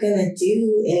 I'm not gonna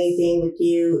do anything with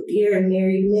you. You're a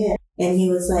married man." And he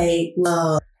was like,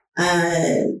 "Well,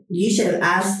 you should have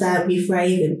asked that before I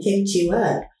even picked you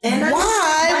up." And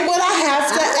why would I have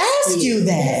to ask you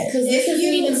that? Because this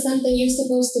isn't even something you're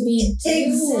supposed to be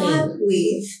doing.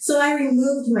 Exactly. So I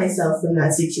removed myself from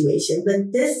that situation,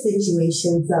 but this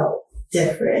situation felt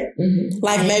different. Mm-hmm.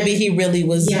 Like maybe he really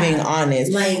was being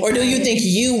honest. Like, or do you think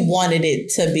you wanted it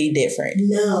to be different?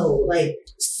 No, like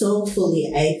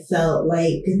soulfully, I felt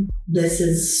like this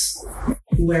is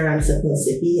where I'm supposed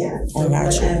to be at for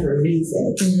whatever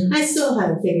reason. Mm-hmm. I still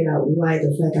haven't figured out why the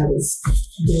fuck I was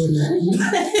doing that.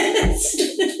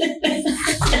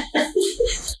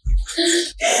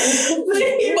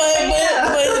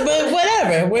 but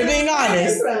whatever. We're being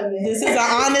honest. This is an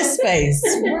honest space.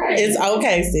 Right. It's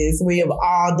okay, sis. We have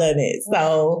all done it.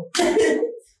 So,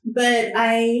 but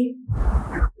I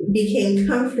became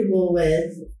comfortable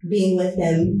with being with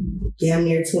him damn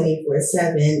near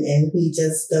 24/7, and he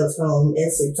just goes home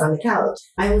and sits on the couch.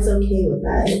 I was okay with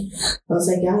that. I was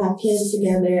like, y'all have kids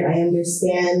together. I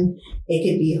understand it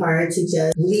could be hard to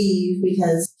just leave,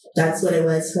 because that's what it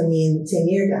was for me and the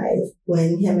 10-year guy.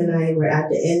 When him and I were at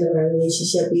the end of our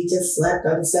relationship, we just slept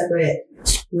on separate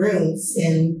rooms,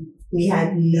 and we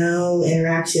had no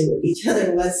interaction with each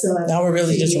other whatsoever. Now we're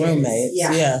really just roommates.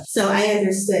 Yeah. So I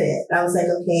understood it. I was like,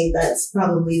 okay, that's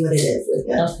probably what it is with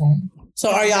him. Okay. So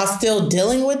are y'all still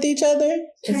dealing with each other?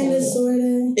 Kind of, sort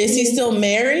of. Is he still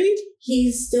married?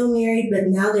 He's still married, but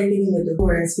now they're getting a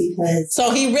divorce because... So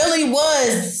he really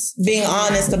was being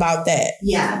honest about that.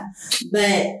 Yeah.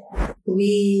 But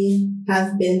we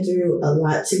have been through a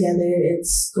lot together.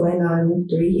 It's going on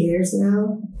 3 years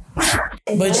now.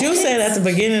 But you said at the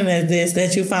beginning of this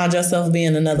that you found yourself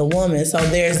being another woman. So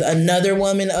there's another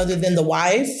woman other than the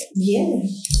wife? Yeah.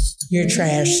 You're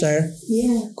trash, sir.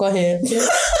 Yeah. Go ahead.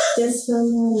 Just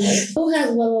who has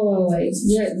wait.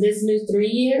 This new 3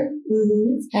 year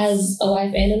has a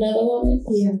wife and another woman?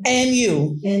 Yeah. And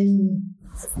you. And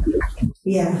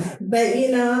yeah. But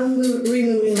I'm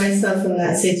removing myself from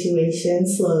that situation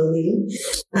slowly.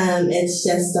 It's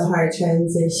just a hard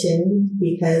transition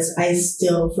because I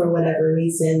still, for whatever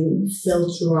reason, feel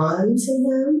drawn to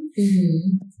him.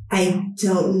 Mm-hmm. I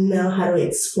don't know how to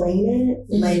explain it.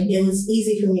 Mm-hmm. Like, it was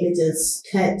easy for me to just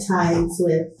cut ties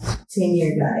with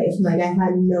 10-year guys. Like, I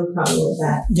had no problem with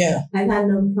that. Yeah. I've had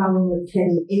no problem with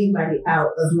cutting anybody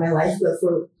out of my life, but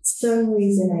for some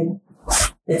reason,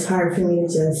 it's hard for me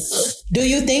to just... Do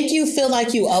you think you feel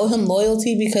like you owe him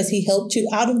loyalty because he helped you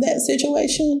out of that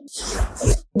situation?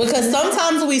 Because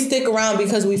sometimes we stick around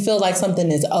because we feel like something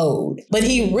is owed. But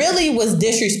he really was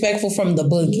disrespectful from the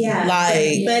boogie. Yeah.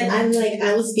 But I'm like,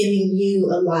 I was giving you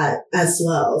a lot as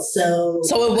well. So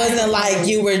it wasn't like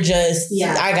you were just,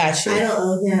 I got you. I don't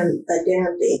owe him a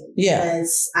damn thing. Yeah.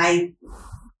 Because I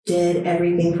did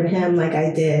everything for him like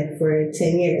I did for a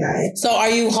 10-year guy. So are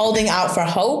you holding out for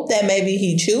hope that maybe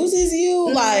he chooses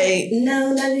you?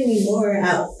 No, not anymore.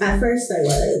 At first I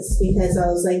was, because I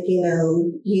was like, you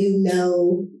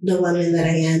know the woman that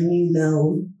I am, you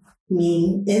know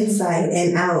me inside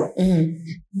and out. Mm-hmm.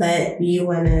 But you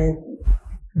want to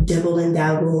dibble and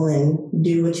dabble and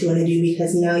do what you want to do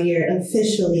because now you're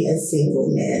officially a single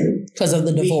man. Because of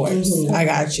the divorce. Mm-hmm. I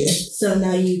got you. So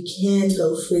now you can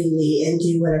go freely and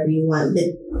do whatever you want, but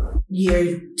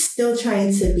you're still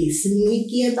trying to be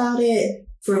sneaky about it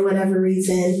for whatever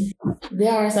reason.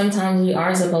 There are sometimes we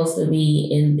are supposed to be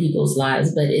in people's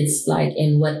lives, but it's like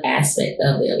in what aspect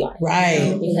of their life.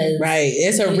 Right. Because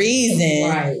it's a reason.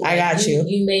 Right. I got you.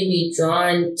 You may be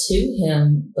drawn to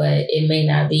him, but it may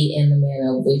not be in the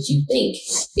manner of which you think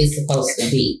it's supposed to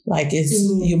be. Like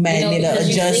you may need to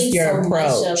adjust your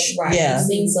approach. You've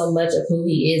seen so much of who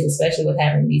he is, especially with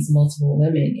having these multiple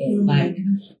women. And like,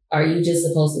 are you just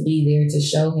supposed to be there to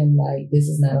show him like this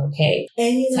is not okay?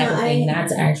 And type of thing, not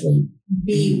to actually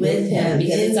be with him.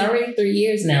 Because it's already 3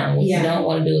 years now. What you don't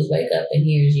want to do is wake up and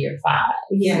here's year 5.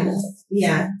 Yeah.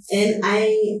 Yeah. And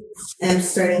I am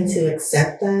starting to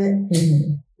accept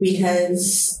that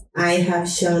because I have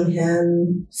shown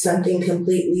him something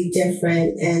completely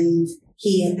different, and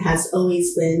he has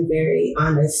always been very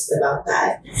honest about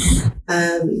that.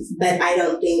 But I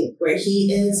don't think where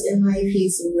he is in life,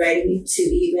 he's ready to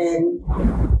even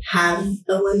have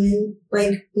a woman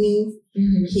like me.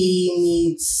 Mm-hmm. He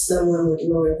needs someone with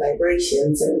lower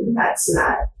vibrations, and that's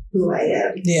not who I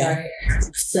am. Yeah.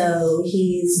 So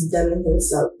he's dumbing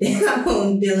himself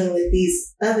down dealing with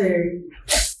these other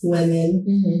women.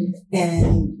 Mm-hmm.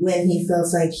 And when he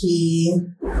feels like he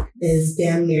is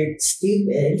damn near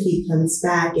stupid, he comes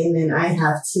back, and then I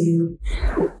have to,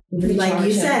 like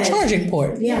you said, charging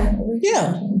port. Yeah.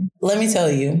 Yeah. Let me tell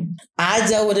you, I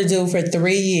dealt with a dude for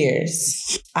 3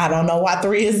 years. I don't know why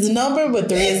 3 is the number, but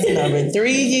 3 is the number.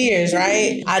 3 years,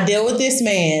 right? I dealt with this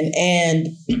man, and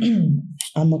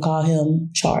I'm going to call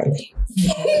him Charlie.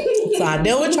 So I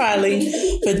dealt with Charlie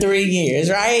for 3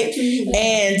 years, right?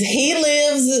 And he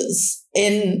lives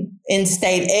in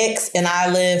state X, and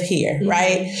I live here,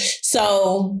 right?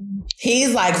 So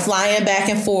he's like flying back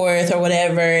and forth or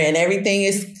whatever, and everything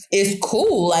is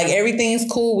cool. Like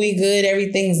everything's cool. We good.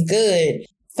 Everything's good.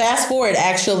 Fast forward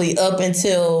actually up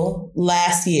until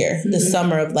last year, the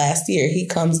summer of last year. He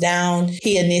comes down.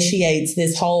 He initiates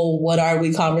this whole "what are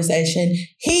we" conversation.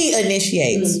 He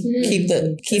initiates. Key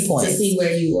points. To see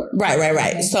where you were. Right.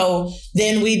 Okay. So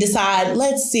then we decide,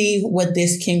 let's see what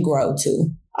this can grow to.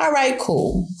 All right,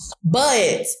 cool.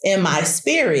 But in my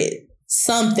spirit,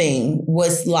 something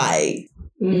was like,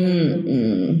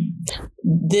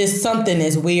 this something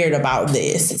is weird about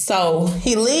this. So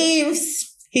he leaves.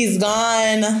 He's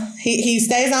gone. He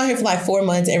stays out here for like 4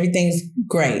 months. Everything's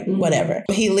great, whatever.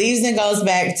 He leaves and goes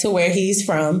back to where he's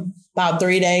from. About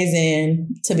 3 days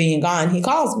in to being gone, he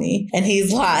calls me and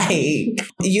he's like,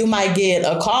 you might get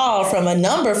a call from a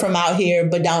number from out here,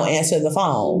 but don't answer the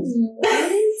phone.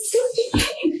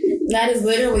 That is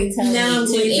literally telling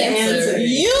me to answer.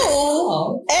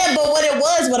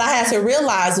 But what I had to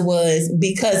realize was,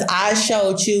 because I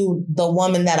showed you the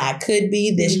woman that I could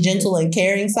be, this gentle and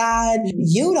caring side,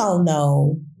 you don't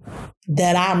know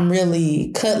that I'm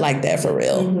really cut like that for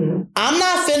real. Mm-hmm. I'm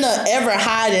not finna ever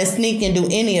hide and sneak and do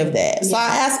any of that. So I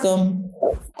asked him,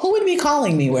 who would be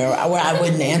calling me where I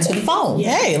wouldn't answer the phone?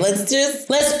 Yeah. Hey, let's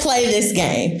play this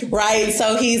game, right?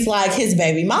 So he's like, his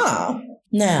baby mom.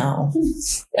 Now,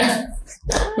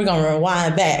 we're going to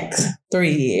rewind back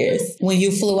 3 years when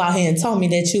you flew out here and told me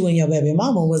that you and your baby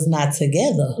mama was not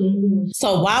together. Mm-hmm.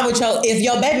 So why would if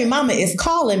your baby mama is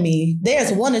calling me,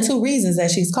 there's 1 or 2 reasons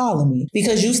that she's calling me.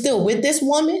 Because you still with this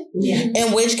woman,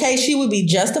 in which case she would be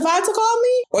justified to call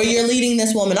me, or you're leading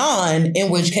this woman on, in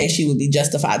which case she would be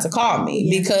justified to call me.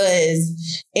 Yeah.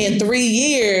 Because in 3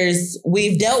 years,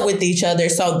 we've dealt with each other.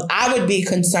 So I would be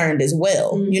concerned as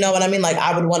well. Mm-hmm. You know what I mean? Like,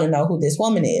 I would want to know who this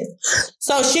woman is.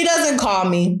 So she doesn't call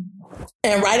me.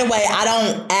 And right away, I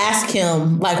don't ask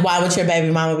him, like, why would your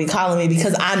baby mama be calling me?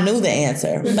 Because I knew the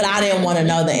answer, but I didn't want to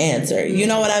know the answer. You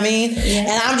know what I mean? Yeah.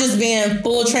 And I'm just being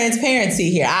full transparency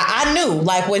here. I knew,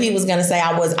 like, what he was going to say.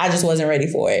 I just wasn't ready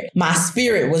for it. My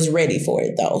spirit was ready for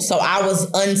it, though. So I was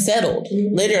unsettled,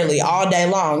 literally, all day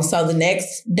long. So the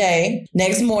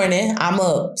next morning, I'm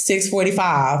up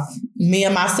 6:45, me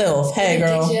and myself. Hey,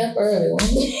 girl. Get you up early.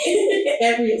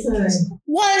 Every time.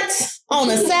 What? On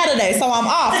a Saturday, so I'm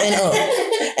off and up.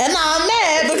 And now I'm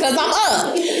mad because I'm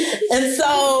up. And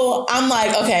so I'm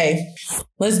like, okay,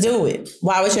 let's do it.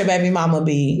 Why would your baby mama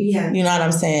be, you know what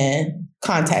I'm saying,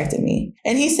 contacting me?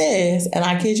 And he says, and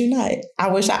I kid you not, I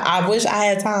wish I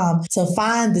had time to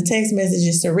find the text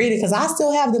messages to read it, because I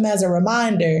still have them as a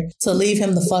reminder to leave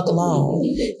him the fuck alone.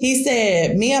 He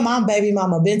said, me and my baby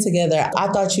mama been together. I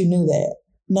thought you knew that.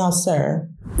 No, sir.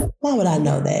 Why would I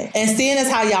know that? And seeing as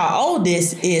how y'all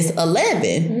oldest is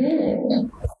 11,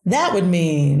 that would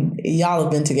mean y'all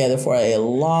have been together for a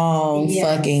long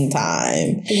fucking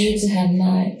time. You to have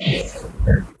not.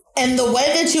 And the way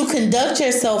that you conduct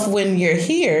yourself when you're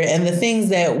here and the things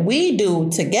that we do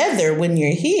together when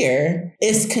you're here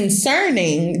is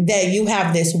concerning, that you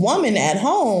have this woman at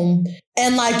home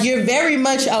and like you're very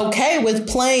much okay with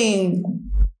playing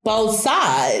both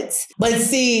sides. But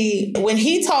see, when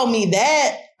he told me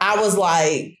that, I was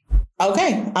like,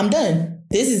 okay, I'm done.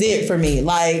 This is it for me.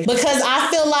 Like, because I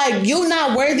feel like you're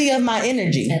not worthy of my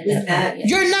energy.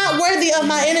 You're not worthy of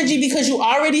my energy because you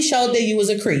already showed that you was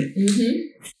a creep. Mm-hmm.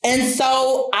 And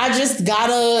so I just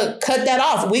gotta cut that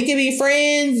off. We can be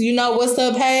friends, you know, what's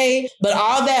up, hey, but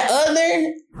all that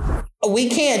other, we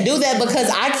can't do that, because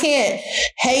I can't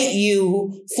hate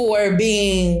you for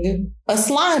being a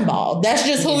slime ball. That's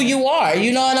just who you are.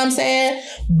 You know what I'm saying?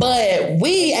 But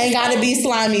we ain't got to be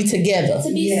slimy together.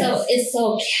 To be it's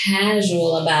so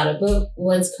casual about it. But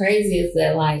what's crazy is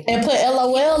that like and put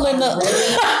LOL in the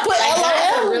put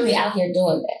LOL really out here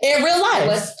doing that in real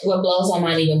life. What blows my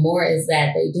mind even more is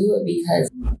that they do it because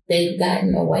they've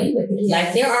gotten away with it.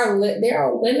 Like there are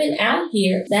women out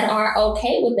here that are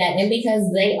okay with that, and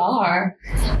because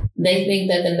they think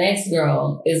that the next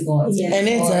girl is going to. And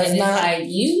it's not. Like,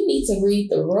 you need to read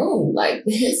the room. Like,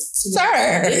 this.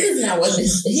 Sir. This is not what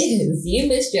this is. You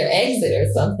missed your exit or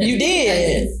something. You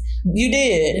did. You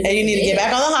did. And you need to get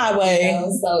back on the highway. You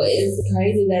know? So it's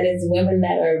crazy that it's women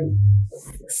that are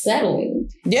settling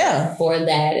for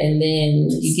that, and then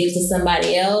you get to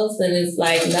somebody else and it's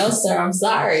like, no sir, I'm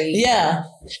sorry.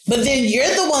 But then you're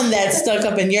the one that's stuck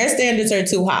up and your standards are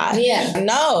too high.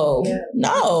 No you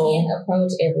can't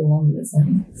approach every woman the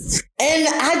same. And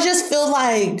I just feel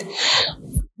like,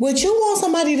 would you want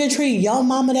somebody to treat your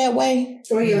mama that way?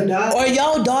 Or your daughter? Or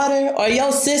your daughter? Or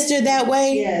your sister that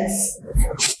way? Yes.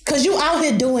 Because you out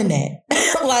here doing that.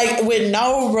 Like, with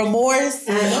no remorse.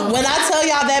 When I tell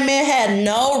y'all that man had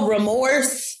no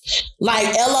remorse,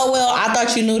 like, LOL, I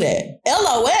thought you knew that.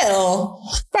 LOL?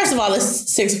 First of all,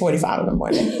 it's 6:45 in the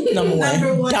morning. Number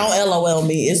one. Don't LOL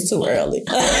me. It's too early.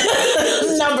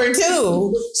 Number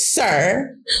two,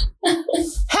 sir,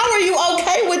 how are you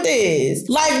okay with this?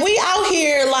 Like, we out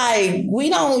here, like, we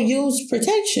don't use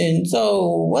protection. So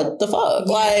what the fuck?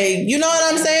 Like, you know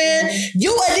what I'm saying?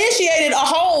 You initiated a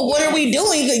whole, what are we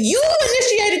doing? You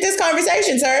initiated this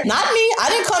conversation, sir. Not me. I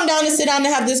didn't come down and sit down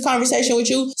and have this conversation with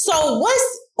you. So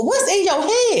what's in your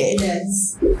head?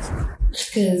 Yes.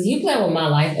 Because you play with my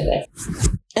life today.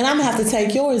 And I'm going to have to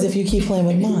take yours if you keep playing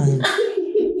with mine.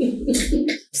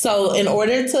 So in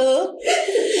order to,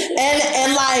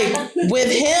 and like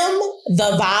with him,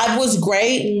 the vibe was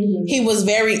great. Mm-hmm. He was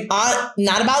very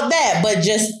not about that, but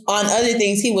just on other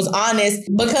things, he was honest.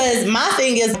 Because my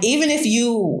thing is, even if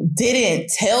you didn't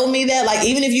tell me that, like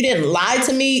even if you didn't lie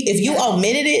to me, if you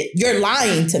omitted it, you're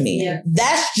lying to me. Yeah.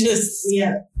 That's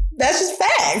just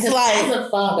facts. Like, as a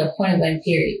father, point blank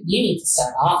period, you need to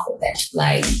start off with that.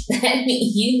 Like, that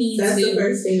means you need That's the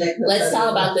first thing that comes let's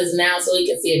talk about this now so we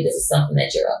can see if this is something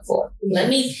that you're up for. Yeah.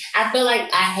 I feel like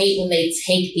I hate when they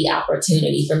take the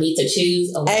opportunity for me to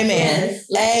choose. Amen.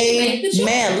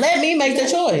 Amen. Let me make the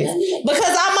choice.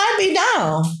 Because I might be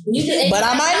down. But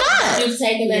I might not. You've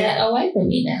taken that away from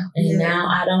me now. And now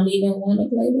I don't even want to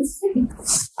play this game.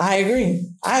 I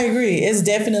agree. It's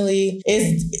definitely,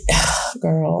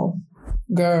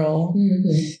 girl, mm-hmm.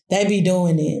 They be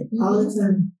doing it all the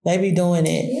time. They be doing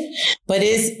it, but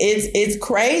it's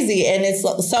crazy, and it's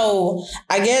so.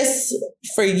 I guess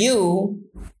for you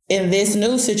in this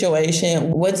new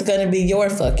situation, what's gonna be your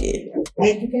fuck it?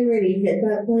 I think I already hit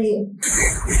that point.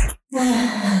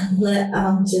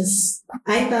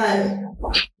 I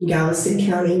thought Galveston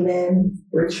County men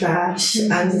were trash.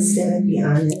 I'm just gonna be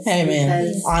honest. Hey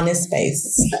man, honest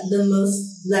space. The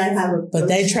most that have a but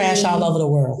they trash all over the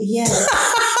world. Yes.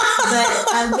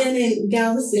 But I've been in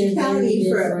Galveston County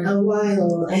for a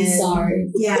while. I'm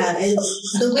sorry. Yeah, and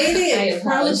the way they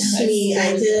approach me,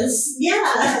 I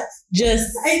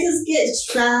just get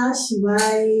trash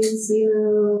vibes, you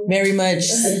know. Very much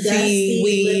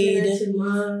seaweed.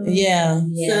 Yeah.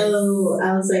 So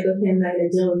I was like, okay, I'm not gonna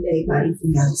deal with anybody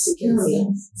from Galveston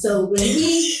County. So when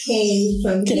he came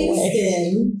from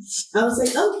Houston, I was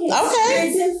like, okay,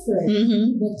 very different. Mm-hmm.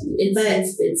 But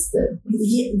it's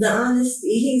the honesty.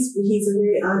 He's a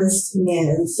very honest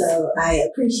man, so I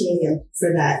appreciate him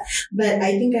for that. But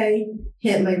I think I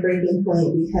hit my breaking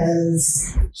point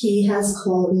because he has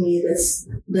called me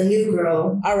the new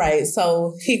girl. All right,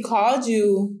 so he called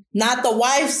you not the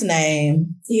wife's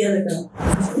name. The other girl.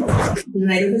 The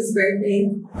night of his birthday,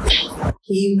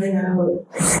 he went out.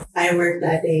 I worked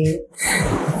that day.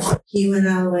 He went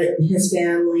out with his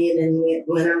family and then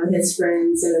went out with his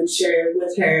friends, and I'm sure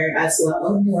with her as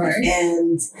well. Right.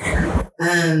 And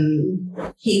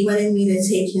he wanted me to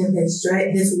take him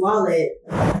his wallet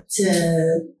to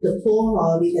the pool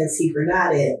hall because he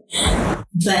forgot it.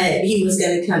 But he was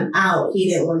going to come out. He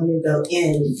didn't want me to go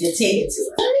in and take it to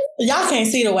her. Y'all can't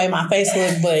see the way my face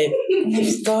looks, but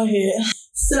go ahead.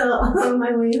 So on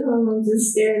my way home, I'm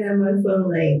just staring at my phone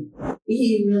like,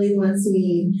 he really wants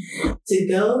me to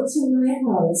go to my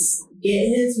house,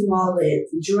 get his wallet,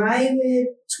 drive it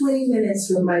 20 minutes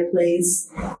from my place,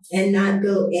 and not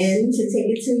go in to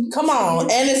take it to. Come on,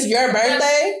 and it's your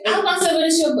birthday? I was about to say, but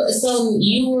it's your birthday. So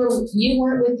you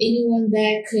weren't with anyone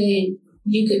that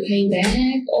you could pay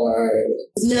back, or?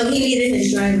 No, he needed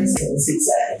his driver's license, he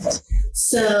said.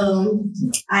 So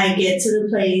I get to the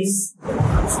place.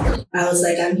 I was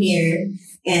like, I'm here.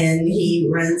 And he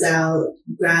runs out,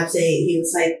 grabs it. He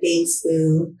was like, thanks,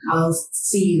 boo. I'll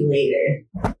see you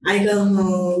later. I go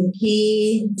home.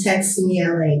 He texted me at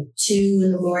like 2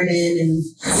 in the morning and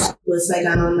was like,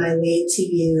 I'm on my way to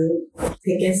you.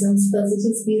 I guess I'm supposed to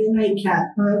just be the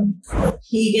nightcap, huh?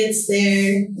 He gets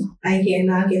there. I hear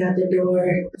knocking at the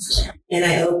door. And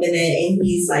I open it and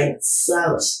he's like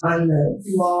slouched on the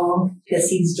wall because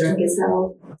he's drunk as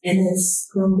hell. And his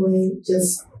homeboy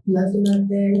just left him up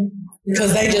there.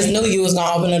 Because they just knew you was going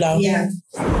to open the door. Yeah.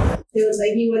 It was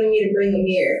like, he wanted me to bring him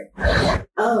here.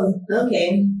 Oh,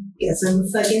 okay. Guess I'm a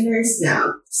fucking nurse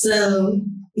now. So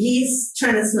he's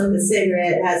trying to smoke a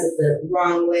cigarette, has it the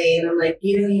wrong way. And I'm like,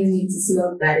 you don't even need to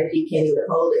smoke that if you can't even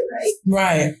hold it right.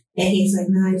 Right. And he's like,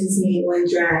 no, I just need one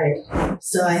drag.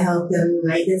 So I helped him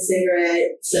light the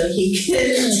cigarette so he could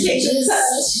take a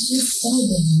touch. She's so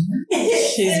bad.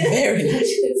 She's very.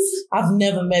 I've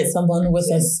never met someone with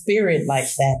a spirit like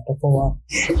that before.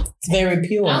 It's very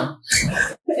pure.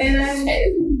 And I'm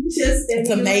just it's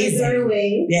amazing.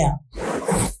 Away. Yeah.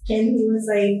 And he was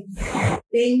like,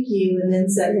 thank you, and then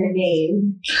said her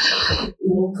name.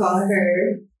 We'll call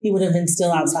her. He would have been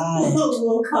still outside.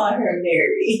 We'll call her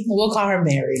Mary. We'll call her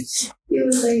Mary. He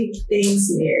was like, thanks,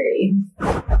 Mary.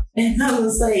 And I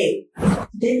was like,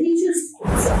 did he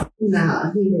just...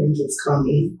 Nah, he didn't just call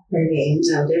me her name.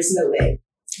 No, there's no way.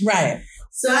 Right.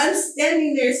 So I'm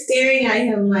standing there staring at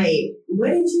him like, what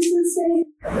did you just say?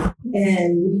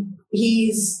 And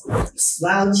he's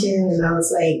slouching, and I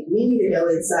was like, we need to go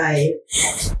inside.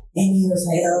 And he was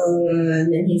like, oh,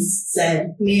 and then he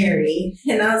said Mary.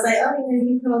 And I was like, oh, yeah,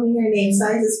 he called me her name. So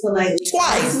I just politely...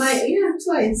 Twice?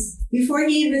 Twice. Before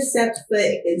he even stepped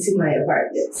foot into my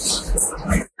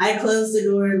apartment. I closed the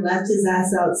door, left his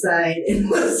ass outside, and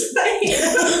was like,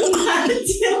 I'm not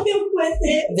dealing with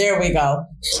it. There we go.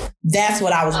 That's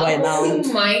what I was waiting on.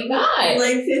 Oh my God.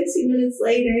 Like 15 minutes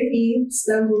later, he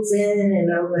stumbles in,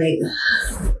 and I'm like,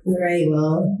 all right,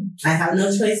 well, I have no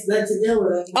choice but to deal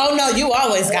with him. Oh, no, you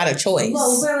always got a choice.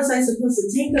 Well, where was I supposed to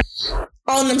take him?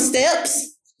 On them steps?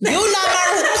 You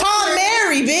not call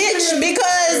Mary, bitch,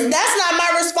 because that's not my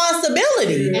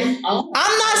responsibility. I'm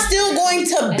not still going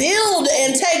to build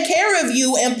and take care of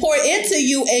you and pour into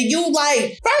you. And you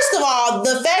like, first of all,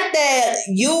 the fact that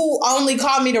you only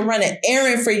called me to run an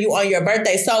errand for you on your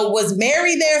birthday. So was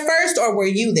Mary there first or were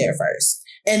you there first?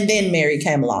 And then Mary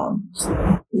came along.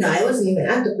 No, I wasn't even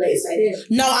at the place. I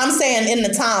didn't. No, I'm saying in the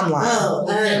timeline. Oh,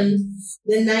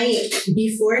 the night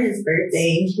before his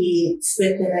birthday, he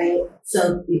spent the night.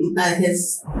 So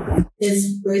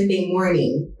his birthday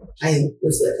morning, I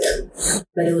was with him,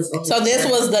 but it was only so this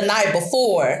was the night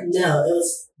before. No, it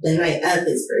was the night of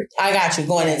his birthday. I got you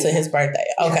going into his birthday.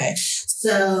 Okay.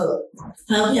 So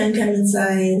help him come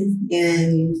inside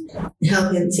and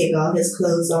help him take all his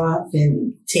clothes off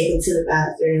and take him to the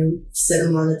bathroom, sit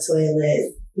him on the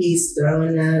toilet. He's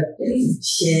throwing up and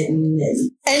shitting.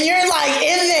 And you're like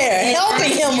in there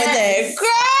helping him with that.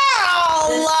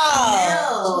 Girl,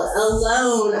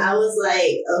 alone. I was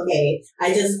like, okay,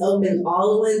 I just opened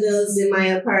all the windows in my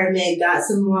apartment, got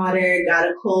some water, got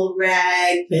a cold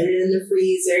rag, put it in the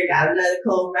freezer, got another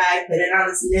cold rag, put it on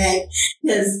his neck.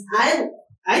 Because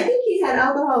I think he had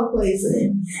alcohol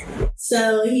poisoning.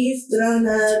 So he's thrown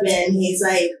up and he's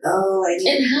like, oh, I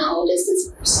need... And how old is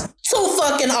this person? Too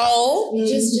fucking old. Mm-hmm.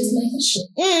 Just making sure.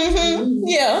 Mm-hmm.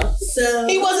 Yeah. So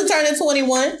he wasn't turning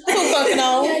 21. Too fucking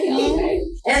old. Okay.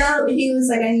 And he was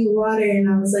like, I need water. And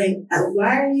I was like,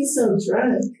 why are you so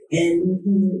drunk? And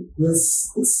he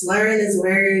was slurring his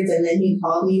words. And then he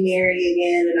called me Mary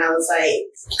again. And I was like,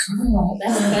 oh,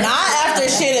 that's not after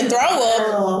shit and throw up.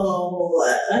 Oh.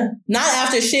 Not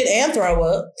after shit and throw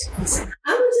up. I was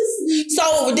just... So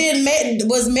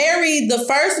was Mary the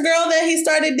first girl that he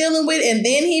started dealing with and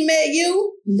then he met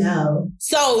you? No.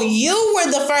 So you were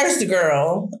the first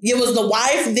girl. It was the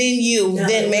wife, then you,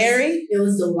 then Mary? It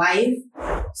was the wife,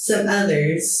 some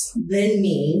others, then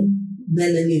me,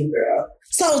 then the new girl.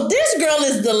 So this girl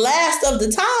is the last of the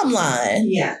timeline.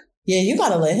 Yeah. Yeah, you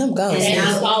gotta let him go. And now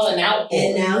he's calling out for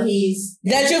and now he's...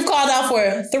 That you've called out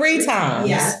for 3 times.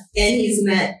 Yeah. And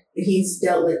he's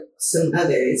dealt with some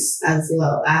others as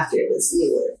well after this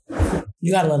new one.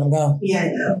 You gotta let him go. Yeah, I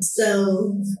know.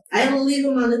 So I will leave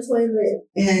him on the toilet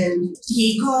and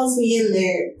he calls me in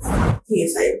there.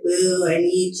 He's like, boo, I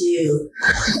need you.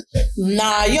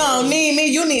 Nah, you don't need me.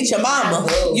 You need your mama.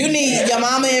 You need your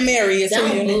mama and Mary. Is who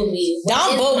you need.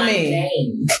 Don't boo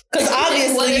me. Because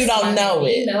obviously you don't know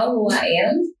it. You know who I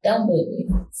am. Don't boo me.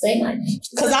 Say my name.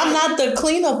 Because I'm not the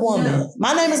cleanup woman. No.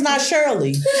 My name is not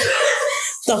Shirley.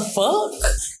 The fuck?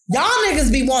 Y'all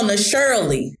niggas be wanting a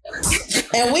Shirley.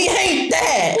 And we ain't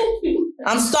that.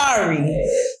 I'm sorry.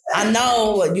 I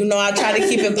know, I try to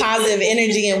keep it positive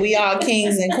energy and we all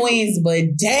kings and queens,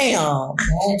 but damn.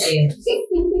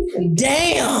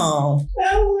 Damn.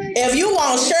 If you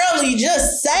want Shirley,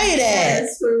 just say that.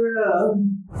 Yes, for real.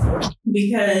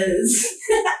 Because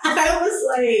I was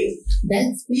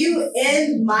like, you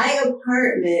in my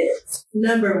apartment,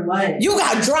 number one. You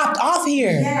got dropped off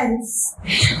here. Yes.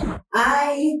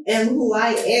 I am who I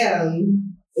am.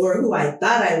 Or who I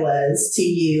thought I was to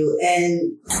you.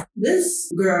 And this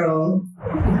girl,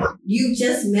 you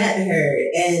just met her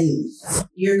and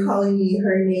you're calling me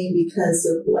her name because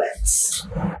of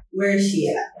what? Where is she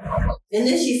at? And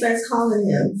then she starts calling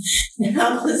him. And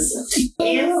I was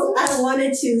I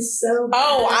wanted to so bad.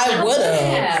 Oh, I would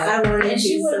have. I wanted and to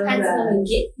she would have had to come and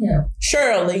get him.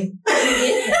 Shirley.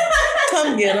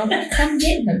 Come get him. Come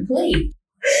get him, please.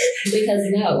 Because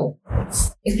no.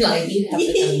 It's like you have to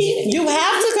come get it. You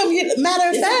have to come get it. Matter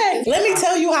of fact, let me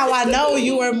tell you how I know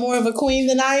you are more of a queen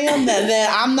than I am,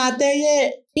 that I'm not there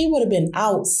yet. He would have been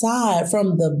outside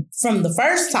from the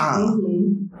first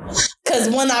time. Because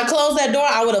when I closed that door,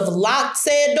 I would have locked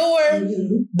said door.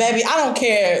 Baby, I don't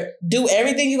care. Do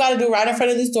everything you got to do right in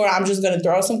front of this door. I'm just going to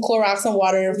throw some Clorox and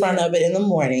water in front of it in the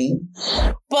morning.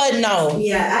 But no.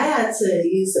 Yeah, I had to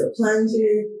use a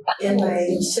plunger in my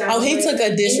shower. Oh, he took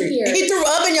a disrespect. He threw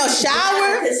up in your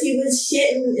shower? Because he was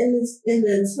shitting in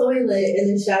the toilet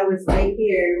and the shower's right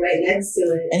here, right next to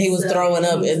it. And he was throwing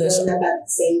up in the shower at the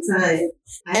same time.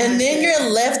 And then you're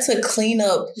left to clean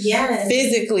up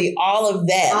physically all of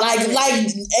that. Like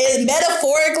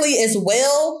metaphorically as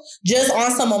well, just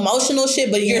on some emotional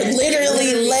shit, but you're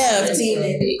literally left. Clean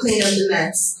up the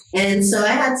mess. And so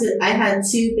I had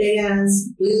two big ass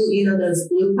blue, those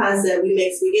blue pots that we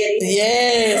make spaghetti.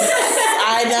 Yes,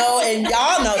 I know, and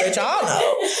y'all know that y'all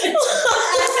know.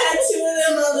 I had two of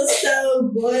them on the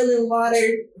stove, boiling water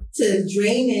to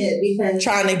drain it because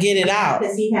trying to get it out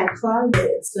because he had clogged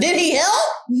it. So. Did he help?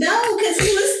 No, because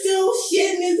he was still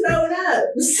shitting and throwing up.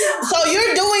 So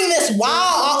you're doing this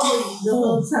while the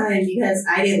whole time because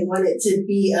I didn't want it to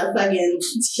be a fucking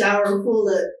shower full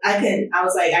of. I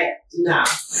was like, nah.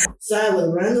 So I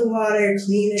would run the water,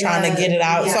 clean it, trying to get it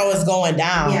out, so it's going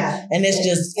down. Yeah, and it's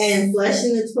just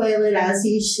flushing the toilet as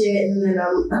he shit, and then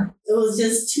it was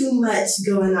just too much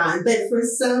going on. But for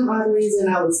some odd reason,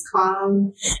 I was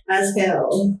calm as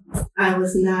hell. I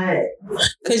was not.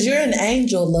 Because you're an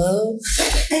angel, love.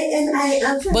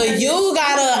 But you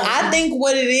gotta, I think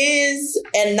what it is,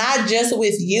 and not just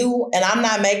with you, and I'm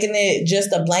not making it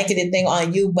just a blanketed thing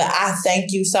on you, but I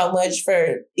thank you so much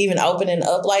for even opening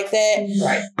up like that.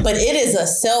 Right. But it is a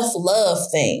self-love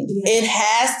thing. Yeah. It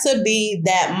has to be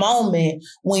that moment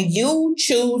when you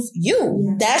choose you.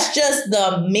 Yeah. That's just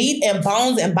the meat and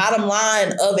bones and bottom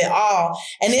line of it all.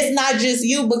 And it's not just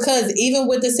you, because even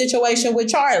with the situation with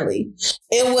Charlie,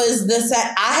 it was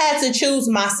I had to choose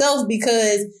myself,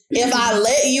 because if I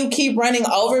let you keep running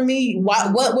over me,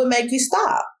 what would make you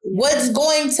stop? What's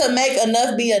going to make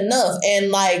enough be enough?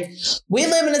 And we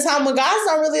live in a time when guys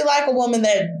don't really like a woman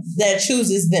that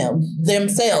chooses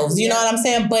themselves. You know what I'm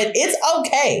saying? But it's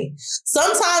okay.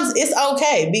 Sometimes it's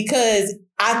okay, because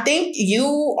I think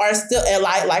you are still,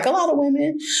 like a lot of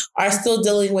women, are still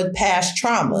dealing with past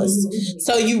traumas. Mm-hmm.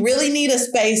 So you really need a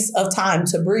space of time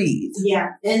to breathe.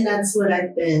 Yeah, and that's what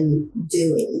I've been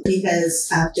doing, because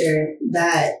after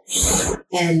that,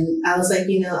 and I was like,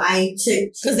 I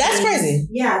took... Because that's crazy.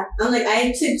 Yeah, I'm like, I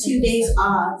took 2 days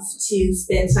off to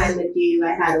spend time with you.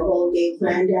 I had a whole day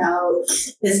planned out,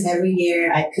 because every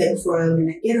year I cook for him and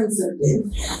I get him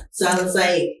something. So I was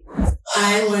like,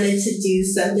 I wanted to do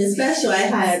something special.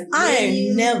 I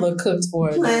ain't never cooked for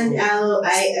it. Planned out.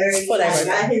 I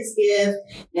got his gift,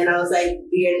 and I was like,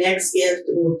 your next gift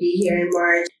will be here in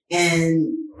March, and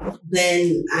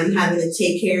then I'm having to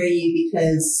take care of you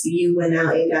because you went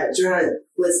out and got drunk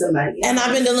with somebody else. And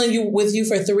I've been dealing with you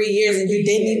for 3 years, and you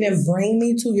didn't even bring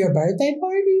me to your birthday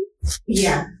party?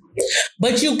 Yeah.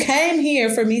 But you came here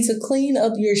for me to clean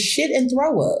up your shit and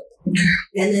throw up.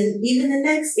 And then even the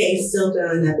next day, still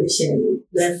throwing up his shit.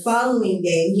 The following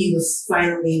day, he was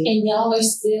finally. And y'all are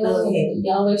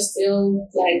still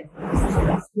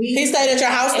He stayed at your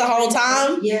house the whole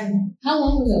time? Yeah. How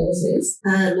long ago was this?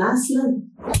 Last month.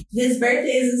 His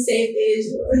birthday is the same day as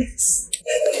yours.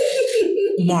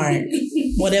 Mark,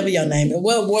 whatever your name is.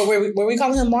 What were we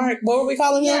calling him Mark? What were we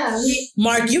calling him? Yeah.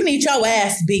 Mark, you need your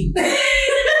ass beat.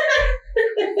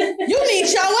 You need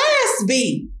your ass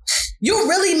beat. You're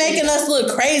really making us look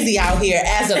crazy out here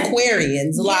as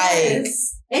Aquarians.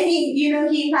 Yes. And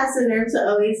he has the nerve to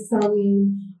always tell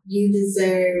me, you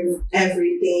deserve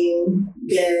everything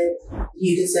good.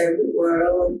 You deserve the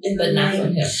world. And but not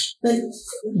from him.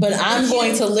 But I'm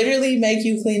going to literally make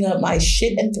you clean up my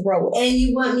shit and throw it. And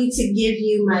you want me to give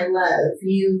you my love.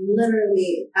 You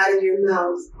literally, out of your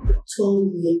mouth,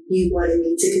 told me you wanted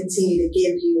me to continue to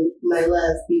give you my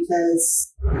love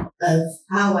because of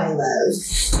how I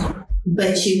love.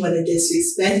 But you want to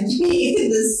disrespect me in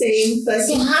the same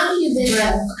fucking... So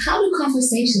how do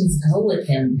conversations go with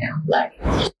him now? Like,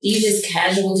 do you just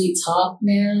casually talk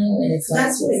now? And it's like...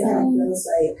 That's what it kind of feels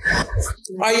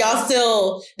like. Are y'all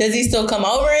still... Does he still come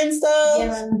over and stuff?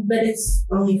 Yeah, but it's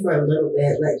only for a little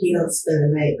bit. Like, he don't spend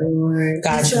the night no more.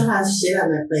 Gotcha. He still has shit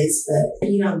on my place, but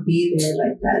he don't be there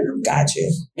like that no more. Gotcha.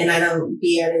 And I don't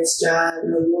be at his job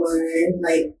no more.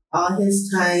 Like, all his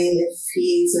time, if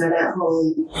he's not at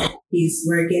home, he's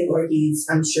working or he's,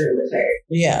 I'm sure, with her.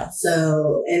 Yeah.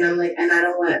 So, and I'm like, and I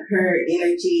don't want her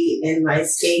energy in my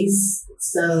space.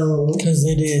 So, because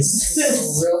it is a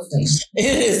real thing.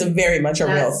 It is very much a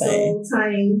real thing. Soul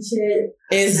tying shit.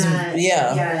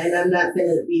 Yeah, and I'm not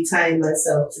gonna be tying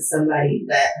myself to somebody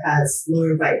that has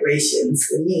lower vibrations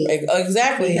than me.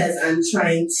 Exactly. Because I'm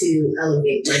trying to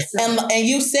elevate myself. And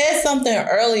you said something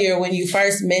earlier when you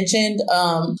first mentioned,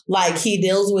 like he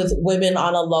deals with women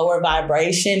on a lower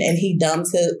vibration and he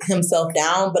dumbs himself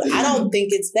down, but I don't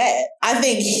think it's that. I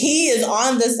think he is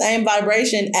on the same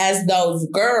vibration as those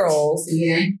girls.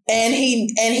 Yeah. And he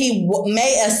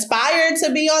may aspire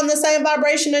to be on the same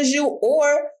vibration as you,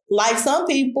 or like some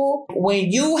people,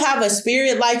 when you have a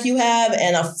spirit like you have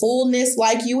and a fullness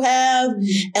like you have,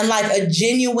 and like a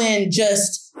genuine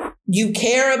you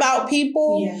care about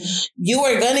people, you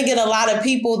are going to get a lot of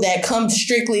people that come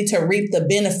strictly to reap the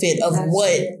benefit of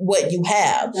what you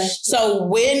have. So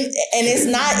it's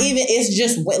not even, it's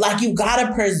just like you got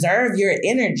to preserve your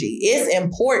energy. It's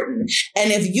important.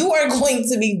 And if you are going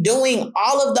to be doing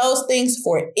all of those things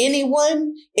for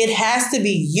anyone, it has to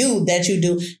be you that you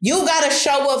do. You got to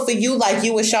show up for you like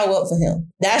you would show up for him.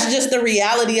 That's just the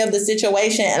reality of the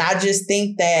situation. And I just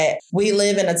think that we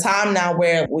live in a time now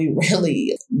where we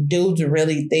really dudes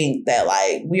really think that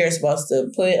like we are supposed to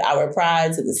put our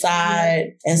pride to the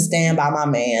side and stand by my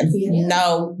man. Yeah.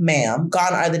 No, ma'am.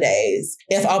 Gone are the days.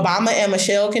 If Obama and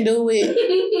Michelle can do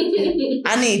it,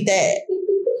 I need that.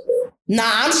 Nah,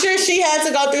 I'm sure she had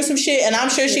to go through some shit and I'm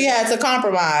sure she had to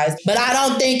compromise, but I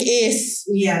don't think it's...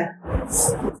 Yeah.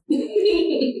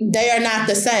 They are not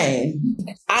the same.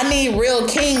 I need real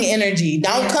king energy.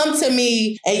 Don't come to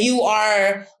me and you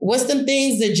are, what's them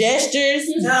things, the gestures?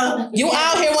 No. You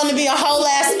out here want to be a whole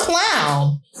ass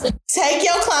clown. Take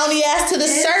your clowny ass to the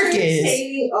circus.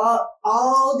 Taking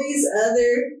all these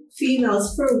other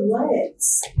females for what?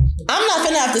 I'm not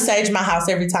gonna have to sage my house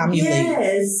every time you leave.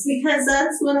 Yes, because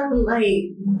that's what I'm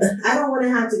like. I don't want to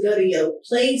have to go to your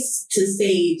place to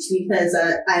sage because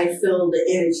I feel the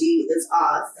energy is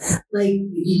off. Like,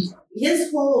 his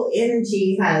whole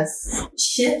energy has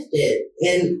shifted,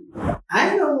 and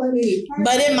I don't want to be part of it.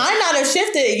 But it might not have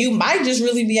shifted. You might just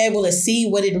really be able to see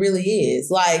what it really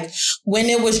is. Like, when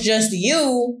it was just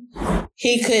you,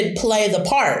 he could play the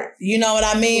part. You know what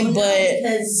I mean?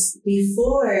 Because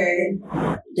before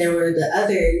there were the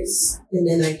others, and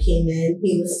then I came in,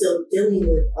 he was still dealing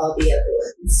with all the other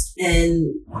ones.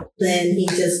 And then he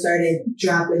just started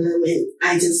dropping them, and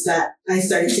I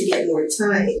started to get more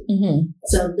time. Mm-hmm.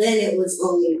 So then it was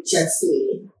only just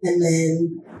me. And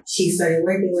then she started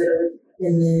working with him.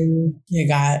 And then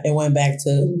it went back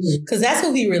to, because that's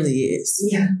who he really is.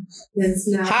 Yeah. That's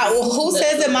not who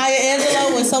says it, Maya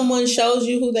Angelou? When someone shows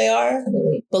you who they are,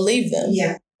 believe them.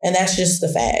 Yeah. And that's just the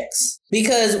facts.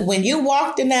 Because when you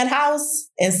walked in that house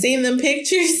and seen them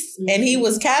pictures and he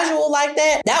was casual like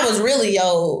that, that was really,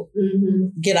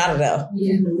 get out of there.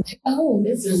 Yeah. Oh,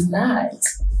 this is not.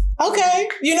 Okay.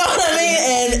 You know what I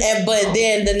mean? And but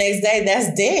then the next day,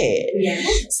 that's dead. Yeah.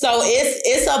 So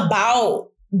it's about,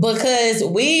 because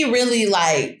we really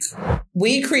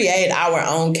we create our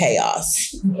own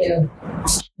chaos. Yeah.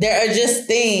 There are just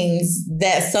things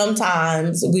that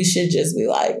sometimes we should just be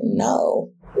like, no.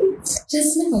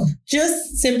 Just no.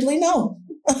 Just simply no.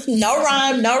 No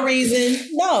rhyme, no reason.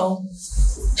 No.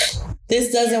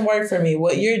 This doesn't work for me.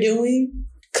 What you're doing.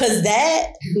 Because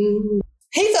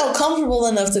he felt comfortable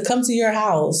enough to come to your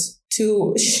house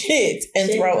to shit and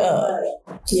throw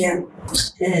up. Yeah.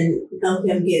 And help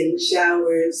him get in the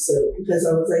shower. So, because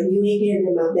I was like, you ain't getting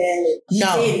in my bed.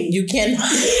 No, you can't.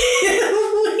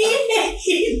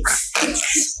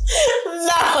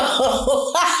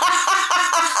 No.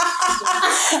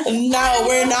 No,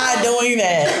 we're not doing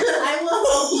that. I will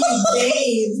help you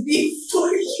bathe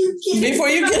before you Before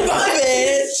you get in my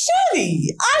bed.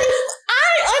 Shitty. I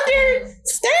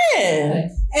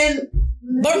understand.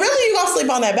 But really, you gonna sleep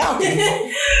on that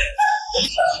balcony.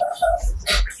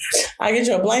 I get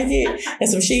you a blanket and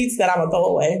some sheets that I'm gonna throw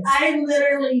away. I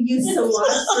literally used to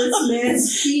wash this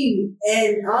man's feet,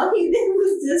 and all he did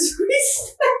was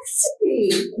disrespect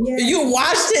me. Yes. You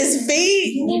washed his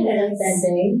feet? Yes. That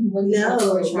day? No,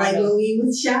 like when we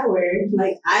would shower,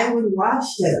 like I would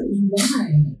wash them.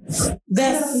 Why?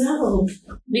 I don't know.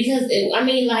 Because,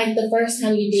 like the first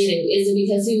time you did it, is it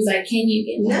because he was like, can you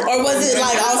get No. Or was it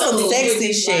like on some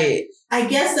sexy shit? I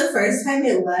guess the first time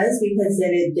it was, because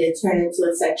then it did turn into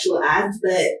a sexual act,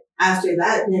 but after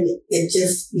that, then it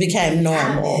just Became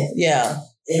normal. habit. Yeah.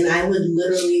 And I would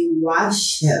literally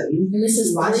wash him. And this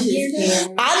is Wash his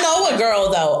hands. I know a girl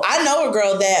though. I know a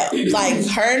girl that like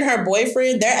her and her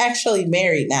boyfriend, they're actually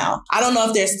married now. I don't know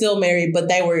if they're still married, but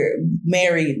they were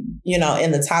married,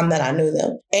 in the time that I knew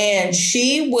them. And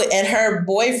and her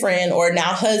boyfriend or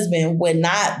now husband would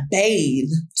not bathe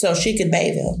so she could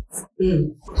bathe him.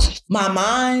 Mm. My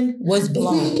mind was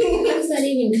blown. How does that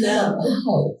even come out?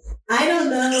 I don't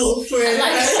know.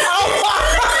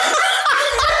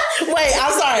 Wait,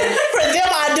 I'm sorry. For them,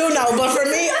 I do know, but for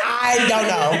me, I don't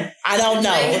know. I don't know.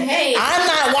 Like, hey, I'm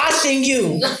not watching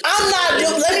you.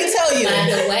 Let me tell you,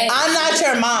 by the way, I'm not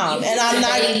your mom, and I'm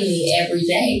not me every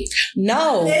day.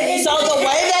 No. So the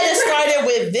way that it started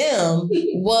with them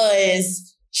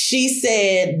was she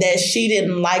said that she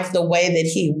didn't like the way that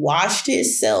he washed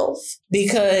himself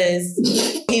because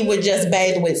he would just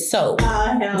bathe with soap,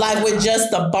 like with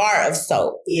just a bar of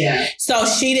soap. Yeah. So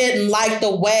she didn't like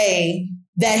the way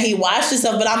that he washed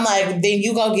himself, but I'm like, then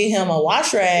you go get him a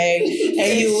wash rag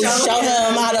and you show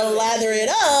him how to lather it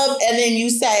up, and then you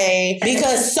say,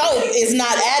 because soap is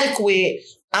not adequate,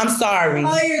 I'm sorry.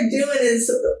 All you're doing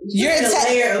is putting a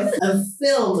layer of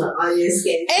film on your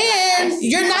skin. And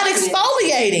you're not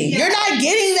exfoliating. Yeah. You're not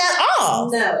getting that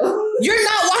off. No. You're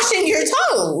not washing your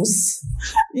toes.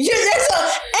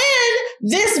 And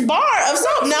this bar of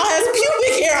soap now has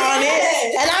pubic hair on it,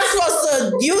 and I'm supposed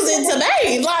to use it to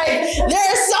bathe. Like, there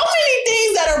are so many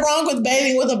things that are wrong with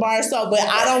bathing with a bar of soap, but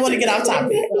I don't want to get off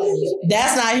topic.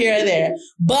 That's not here or there.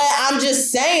 But I'm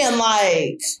just saying,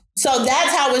 like, so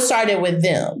that's how it started with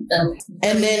them.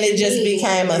 And then it just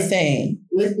became a thing.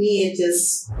 With me,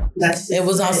 it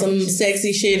was on some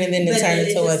sexy shit, and then it turned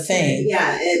into a thing.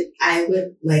 Yeah, and I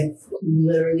would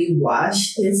literally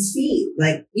wash his feet.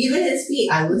 Like even his feet,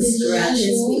 I would scrub his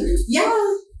feet.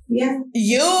 Yeah.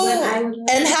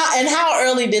 And how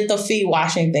early did the feet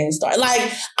washing thing start? Like,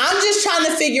 I'm just trying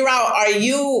to figure out, are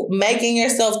you making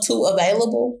yourself too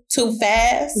available too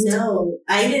fast? No,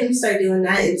 I didn't start doing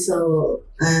that until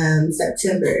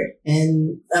September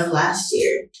of last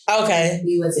year. Okay.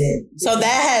 We wasn't. So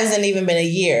that hasn't even been a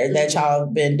year that y'all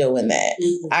have been doing that.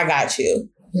 Mm-hmm. I got you.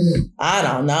 Mm-hmm. I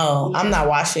don't know. I'm not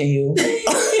washing you.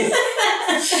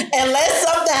 Unless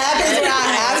something happens where I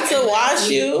have to wash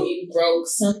you. Broke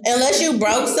something. Unless you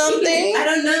broke something. I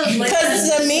don't know.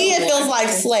 Because to me, it feels like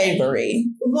slavery.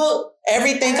 Well,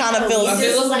 everything kind of feels.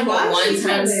 It was like a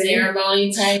one-time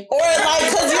ceremony type. Or like,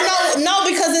 because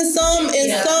because in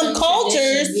some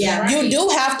cultures, you do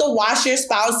have to wash your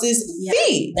spouse's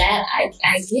feet. That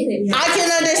I get it. Yeah. I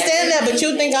can understand that, but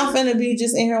you think I'm finna be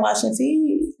just in here washing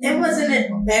feet? It wasn't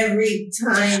every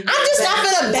time. I'm just not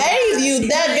finna bathe you.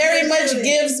 That very much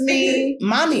gives me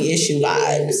mommy issue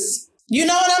vibes. You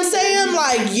know what I'm saying?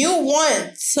 Like, you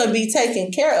want to be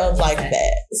taken care of like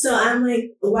that. So I'm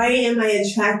like, why am I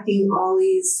attracting all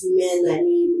these men that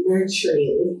need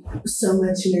nurturing? So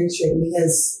much nurturing,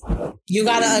 because you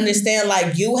got to understand,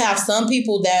 like, you have some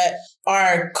people that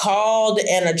are called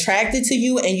and attracted to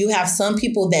you, and you have some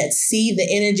people that see the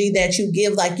energy that you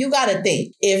give. Like, you got to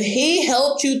think, if he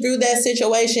helped you through that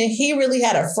situation, he really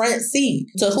had a front seat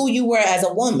to who you were as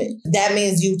a woman. That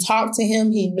means you talked to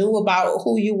him, he knew about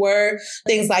who you were,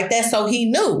 things like that, so he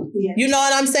knew. Yeah. You know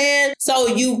what I'm saying? So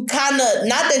you kind of,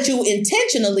 not that you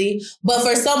intentionally, but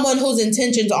for someone whose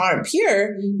intentions aren't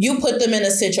pure, you put them in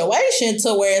a situation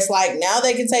to where it's like, now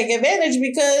they can take advantage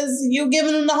because you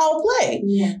giving them the whole play.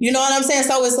 Yeah. You know what I'm saying?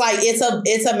 So it's like,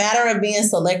 it's a matter of being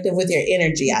selective with your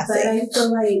energy, I think. But I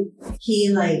feel like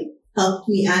he helped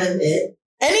me out of it.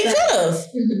 And he could have.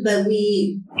 But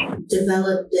we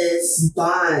developed this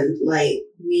bond. Like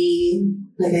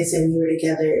I said, we were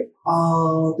together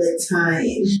all the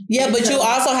time. Yeah, but you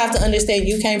also have to understand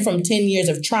you came from 10 years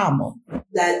of trauma.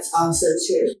 That's also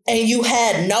true. And you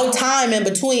had no time in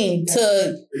between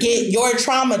to get your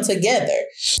trauma together.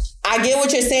 I get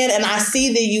what you're saying, and I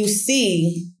see that you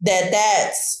see that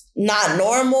that's not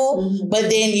normal, but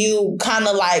then you kind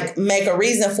of like make a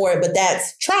reason for it, but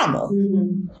that's trauma.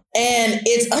 And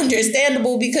it's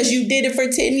understandable because you did it for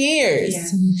 10 years.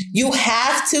 Yeah. You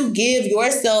have to give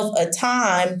yourself a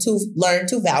time to learn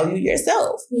to value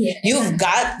yourself. Yeah. You've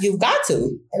got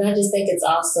to. And I just think it's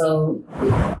also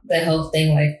the whole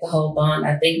thing, like the whole bond.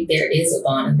 I think there is a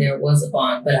bond and there was a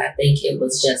bond, but I think it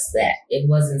was just that. It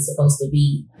wasn't supposed to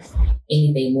be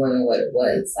anything more than what it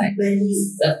was. Like,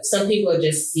 some people are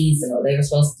just seasonal. They were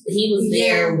supposed to, he was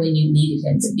there when you needed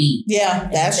him to be. Yeah,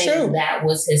 that's true. That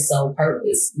was his sole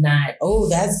purpose, not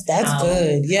that's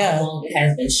good. Yeah. How long it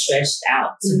has been stretched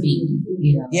out to be,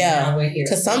 you know. Yeah.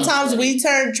 Because sometimes we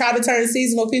try to turn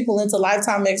seasonal people into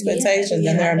lifetime expectations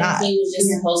and they're not. He was just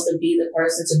supposed to be the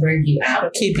person to bring you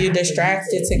out. Keep you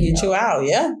distracted to get you out.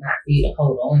 Yeah. Not for you to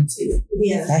hold on to.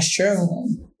 Yeah. That's true.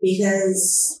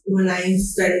 Because when I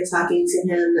started talking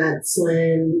to him, that's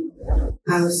when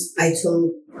I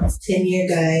told 10-year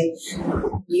guy,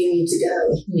 you need to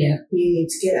go. Yeah. You need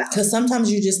to get out. Because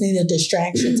sometimes you just need a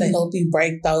distraction to help you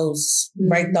break those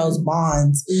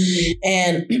bonds. Mm-hmm.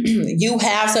 And you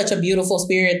have such a beautiful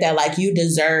spirit that like you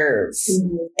deserve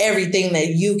everything that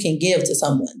you can give to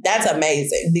someone. That's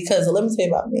amazing. Because let me tell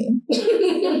you about me.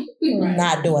 I'm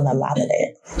not doing a lot of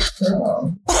that.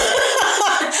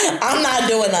 I'm not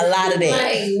doing a lot of that.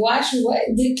 Like, watch what?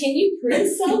 Can you print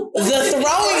something? The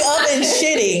throwing up and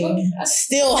shitting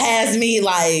still has me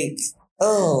like,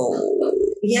 oh.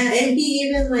 Yeah, and he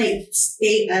even like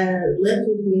lived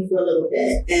with me for a little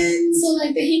bit, and so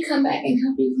like did he come back and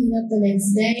help you clean up the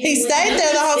next day? He stayed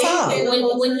there the whole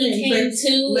time. When he came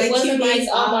to, it wasn't like,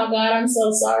 oh my God, I'm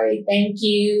so sorry, thank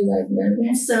you, like none of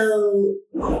that. So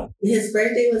his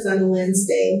birthday was on a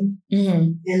Wednesday,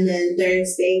 and then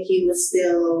Thursday he was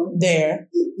still there.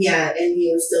 Yeah, and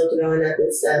he was still throwing up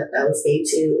and stuff. That was day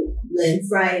 2. Then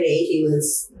Friday he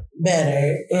was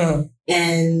better.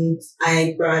 And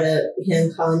I brought up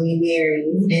him calling me Mary,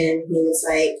 and he was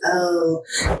like, oh,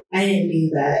 I didn't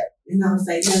do that. And I was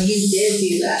like, no, you did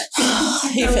do that.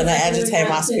 He finna agitate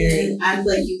my spirit. Act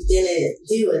like you didn't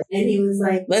do it. And he was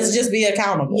like, let's just be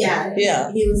accountable. Yeah.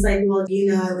 Yeah. He was like, well, you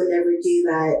know, I would never do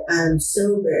that. I'm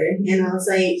sober. And I was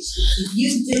like,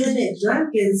 you doing it drunk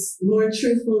is more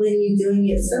truthful than you doing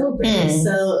it sober.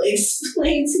 So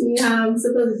explain to me how I'm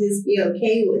supposed to just be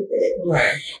okay with it.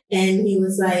 Right. And he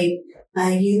was like,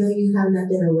 you know, you have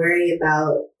nothing to worry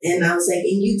about. And I was like,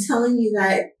 and you telling me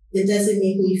that it doesn't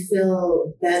make me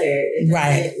feel better. It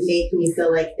doesn't make me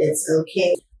feel like it's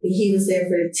okay. He was there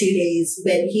for 2 days,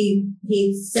 but he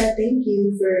said thank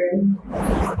you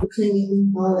for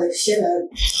cleaning all that shit up.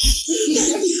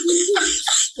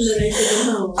 And then I took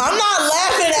him home. I'm not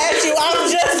laughing at you.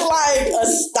 I'm just like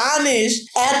astonished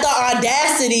at the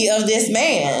audacity of this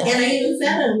man. And I even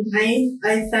fed him.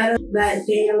 I fed him that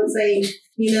day. I was like,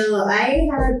 you know, I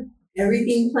had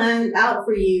everything planned out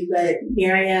for you, but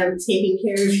here I am taking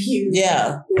care of you.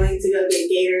 Yeah. Going to go get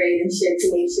Gatorade and shit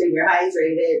to make sure you're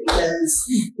hydrated because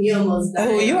you almost died.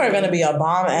 Oh, you are going to be a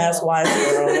bomb-ass wife,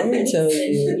 girl. Let me tell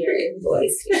you. Your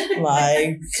invoice.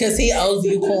 Like, because he owes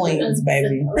you coins,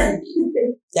 baby.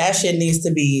 That shit needs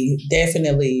to be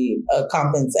definitely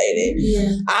compensated.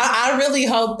 Yeah. I really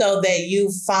hope, though, that you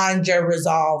find your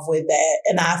resolve with that.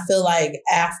 And I feel like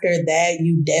after that,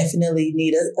 you definitely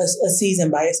need a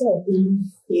season by yourself. Mm-hmm.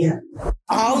 Yeah.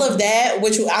 All of that,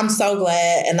 which I'm so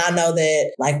glad. And I know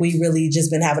that like we really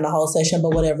just been having a whole session,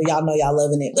 but whatever, y'all know y'all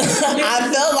loving it.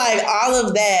 I feel like all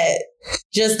of that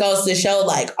just goes to show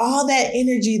like all that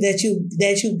energy that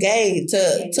you gave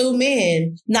to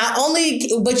men, not only,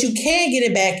 but you can get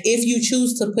it back if you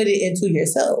choose to put it into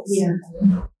yourself. Yeah.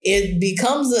 It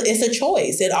becomes it's a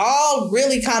choice. It all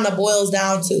really kind of boils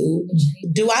down to,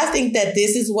 do I think that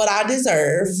this is what I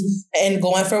deserve, and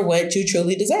going for what you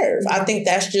truly deserve? I think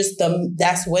that's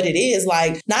that's what it is.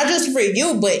 Like, not just for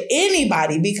you, but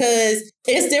anybody, because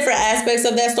it's different aspects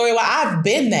of that story where I've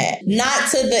been that.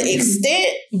 Not to the extent,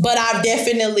 but I've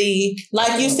definitely,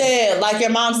 like you said, like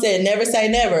your mom said, never say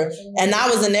never. And I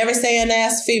was a never saying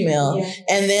ass female. Yeah.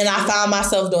 And then I found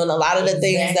myself doing a lot of the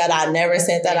things that I never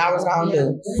said that I was going to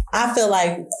do. I feel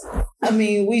like, I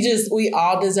mean, we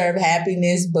all deserve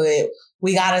happiness, but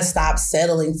we got to stop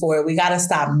settling for it. We got to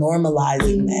stop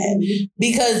normalizing that,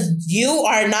 because you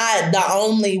are not the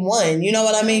only one. You know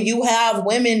what I mean? You have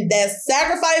women that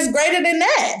sacrifice greater than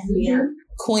that. Yeah.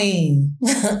 Queen.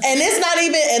 And it's not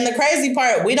even, and the crazy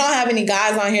part, we don't have any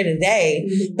guys on here today,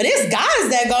 but it's guys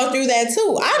that go through that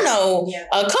too. I know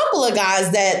a couple of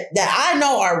guys that I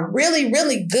know are really,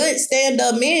 really good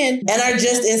stand-up men and are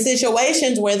just in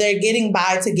situations where they're getting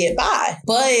by to get by.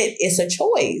 But it's a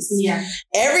choice. Yeah.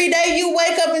 Every day you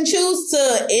wake up and choose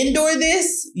to endure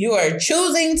this, you are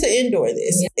choosing to endure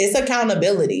this. It's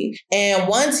accountability. And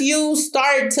once you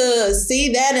start to see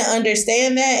that and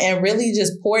understand that and really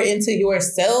just pour into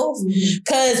yourself,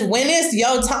 because when it's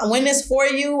your time, when it's for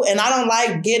you, and I don't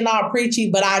like getting all preachy,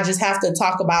 but I just have to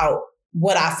talk about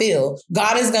what I feel.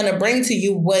 God is going to bring to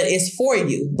you what is for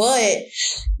you, but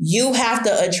you have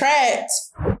to attract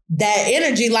that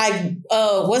energy. Like,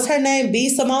 what's her name? B.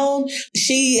 Simone.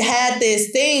 She had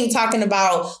this thing talking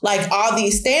about like all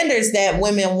these standards that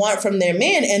women want from their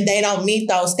men and they don't meet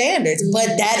those standards.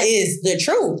 But that is the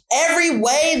truth. Every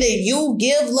way that you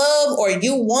give love or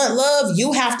you want love,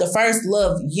 you have to first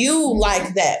love you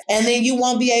like that. And then you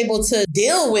won't be able to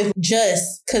deal with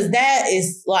just because that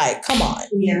is like, come on.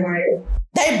 Yeah, right.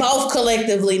 They both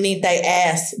collectively need their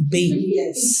ass beat.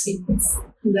 Yes.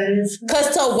 That is. Because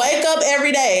to wake up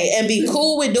every day and be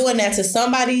cool with doing that to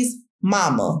somebody's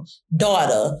mama,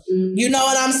 daughter, you know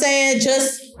what I'm saying?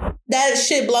 Just that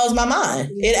shit blows my mind.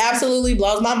 It absolutely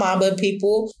blows my mind. But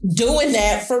people doing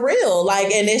that for real,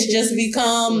 like, and it's just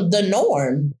become the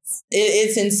norm.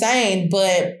 It's insane.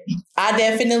 But I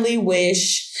definitely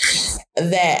wish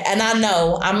that, and I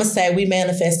know I'm gonna say we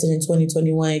manifested in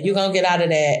 2021. You're gonna get out of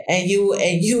that, and you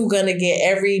gonna get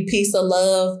every piece of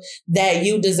love that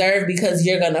you deserve because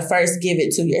you're gonna first give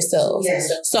it to yourself.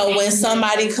 Yes. So when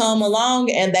somebody come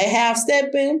along and they half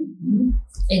stepping,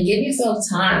 and give yourself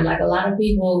time. Like a lot of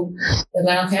people, they're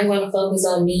like, okay, I'm going to focus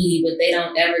on me, but they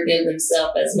don't ever give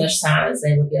themselves as much time as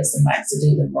they would give somebody to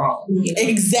do them wrong. You know?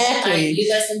 Exactly. Like, you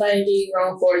let somebody do you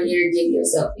wrong for a year, give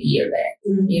yourself a year back.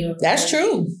 You know, that's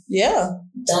true. Yeah.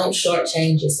 Don't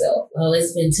shortchange yourself. Oh,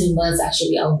 it's been 2 months. I should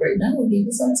be over it. No, give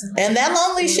yourself time. And that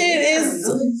lonely shit is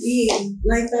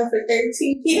like that for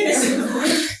 13 years.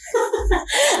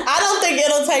 I don't think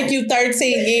it'll take you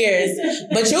 13 years,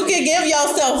 but you can give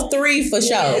yourself 3 for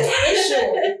sure.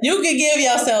 You can give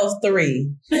yourself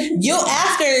 3. You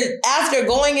after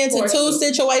going into 2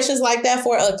 situations like that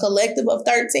for a collective of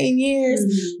 13 years,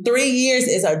 3 years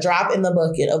is a drop in the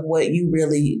bucket of what you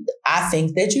really, I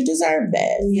think that you deserve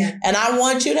that. Yeah. And I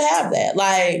want you to have that.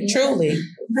 Like, truly.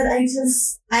 But I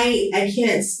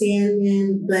can't stand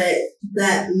men, but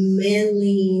that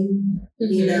manly,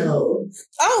 you know.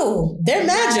 Oh, they're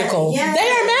magical. Yeah. They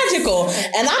are magical.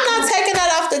 And I'm not taking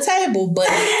that off the table, but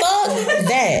fuck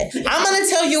that. I'm going to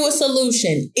tell you a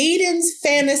solution.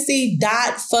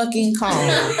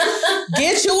 EdensFantasy.com.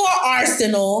 Get you an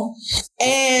arsenal.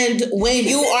 And when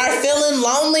you are feeling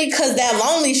lonely, because that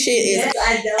lonely shit is,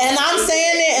 yes, and I'm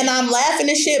saying it and I'm laughing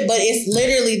and shit, but it's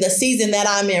literally the season that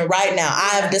I'm in right now.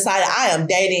 I have decided I am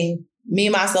dating me,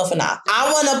 myself, and I.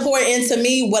 I want to pour into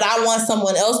me what I want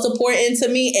someone else to pour into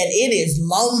me, and it is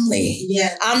lonely.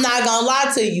 Yeah. I'm not going to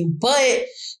lie to you, but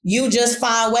you just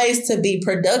find ways to be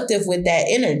productive with that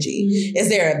energy. Is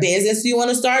there a business you want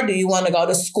to start? Do you want to go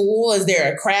to school? Is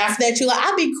there a craft that you like?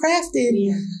 I be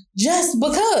crafting just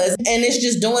because. And it's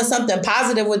just doing something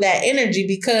positive with that energy,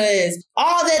 because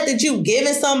all that you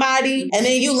giving somebody and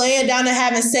then you laying down and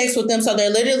having sex with them. So they're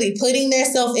literally putting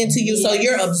themselves into you. So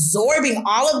you're absorbing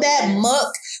all of that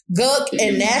muck, guck,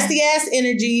 and nasty ass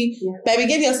energy. Baby,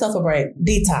 give yourself a break.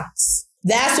 Detox.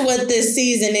 That's what this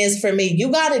season is for me. You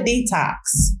got to detox.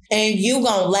 And you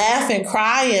gonna laugh and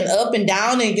cry and up and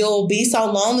down, and you'll be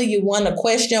so lonely you want to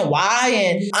question why.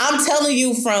 And I'm telling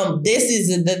you, from this is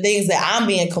the things that I'm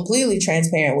being completely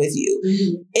transparent with you.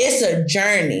 It's a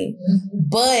journey,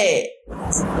 but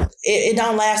it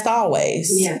don't last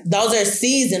always. Yeah. Those are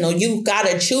seasonal. You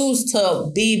gotta choose to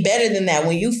be better than that.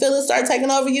 When you feel it start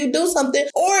taking over, you do something,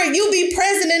 or you be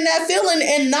present in that feeling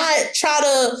and not try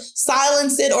to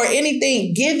silence it or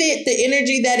anything. Give it the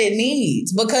energy that it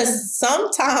needs, because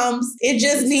sometimes it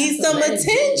just needs some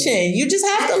attention. You just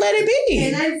have to let it be.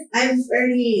 And I've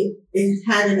already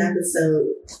had an episode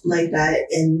like that,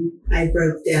 and I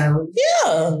broke down.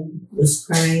 Yeah. Was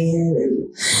crying, and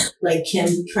like Kim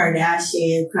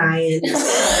Kardashian crying.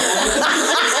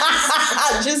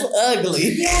 Just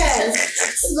ugly. Yes.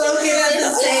 Smoking at the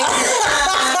same time.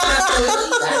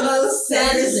 The most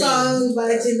saddest song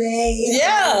by Janae.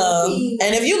 Yeah.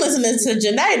 And if you listening to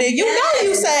Janae, then you know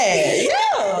you sad.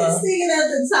 Yeah. Just singing at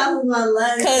the top of my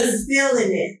lungs, 'cause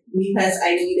feeling it. because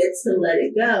I needed to let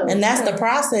it go. And that's the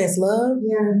process, love.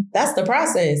 Yeah. That's the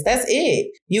process. That's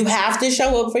it. You have to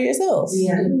show up for yourself.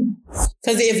 Yeah.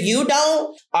 Because if you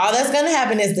don't, all that's going to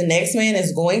happen is the next man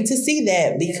is going to see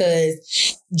that,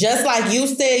 because just like you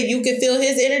said, you can feel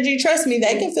his energy. Trust me,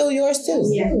 they can feel yours too.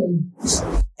 Yeah.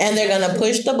 And they're going to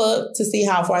push the buck to see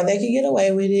how far they can get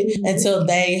away with it until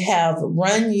they have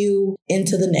run you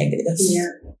into the negative. Yeah.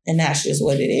 And that's just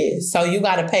what it is. So you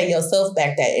got to pay yourself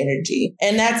back that energy.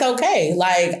 And that's okay.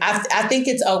 Like, I think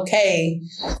it's okay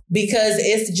because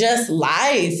it's just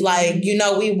life. Like, you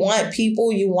know, we want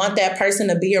people, you want that person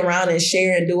to be around and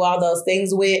share and do all those things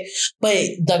with, but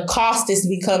the cost is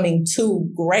becoming too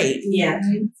great. Yeah.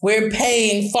 We're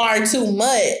paying far too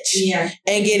much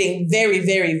and getting very,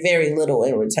 very, very little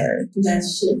in return.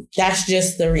 That's true. That's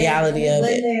just the reality of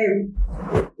it.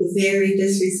 They're very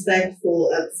disrespectful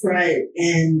up front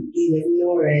and you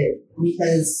ignore it,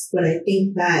 because when I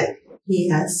think back, he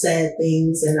has said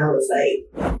things and I was like,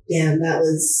 damn, that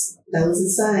was a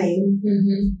sign.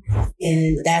 Mm-hmm.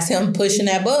 And that's him pushing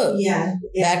that book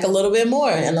back a little bit more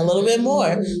and a little bit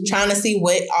more, trying to see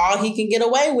what all he can get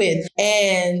away with.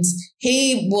 And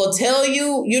he will tell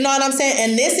you, you know what I'm saying?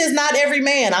 And this is not every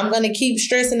man. I'm going to keep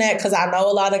stressing that because I know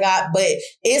a lot of guys, but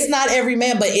it's not every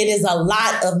man, but it is a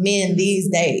lot of men these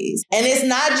days. And it's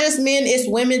not just men, it's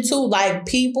women too. Like,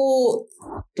 people,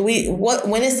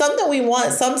 when it's something we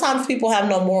want, sometimes people have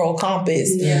no moral compass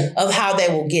of how they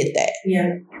will get that.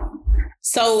 Yeah.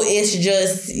 So it's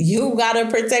just, you got to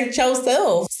protect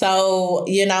yourself. So,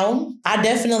 you know, I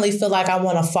definitely feel like I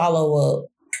want to follow up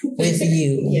with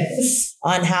you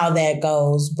on how that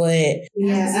goes. But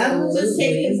I'm just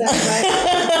taking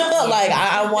that like,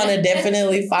 I want to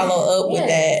definitely follow up with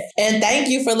that. And thank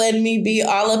you for letting me be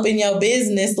all up in your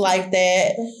business like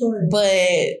that.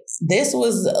 But this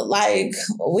was like,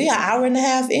 we an hour and a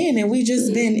half in and we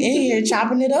just been in here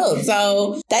chopping it up.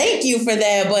 So thank you for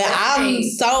that. But I'm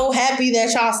so happy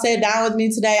that y'all sat down with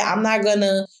me today. I'm not going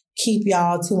to keep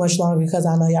y'all too much longer because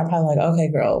I know y'all probably like,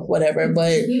 okay, girl, whatever.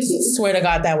 But swear to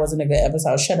God, that wasn't a good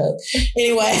episode. Shut up.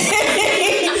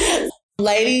 Anyway.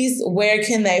 Ladies, where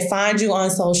can they find you on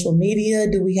social media?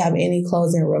 Do we have any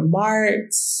closing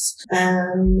remarks?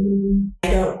 I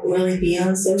don't really be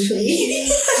on social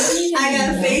media. I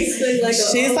got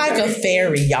Facebook she's like a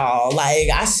fairy, y'all. Like,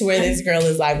 I swear this girl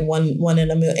is like one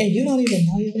in a million. And you don't even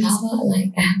know your How about,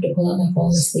 like, I have to pull up my phone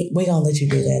to sleep? We're going to let you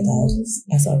do that, though.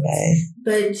 That's okay.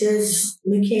 But just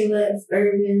Michaela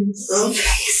Urban on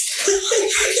Facebook.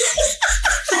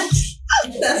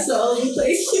 That's the only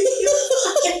place you can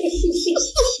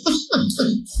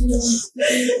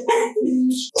find me.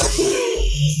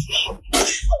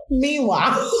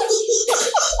 Meanwhile.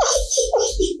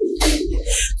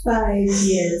 5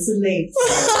 years later.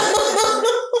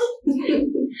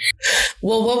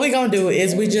 Well, what we're going to do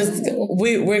is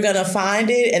we're going to find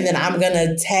it and then I'm going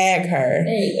to tag her.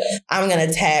 There you go. I'm going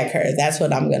to tag her. That's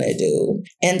what I'm going to do.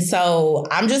 And so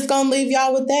I'm just going to leave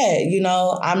y'all with that. You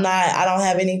know, I don't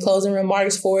have any closing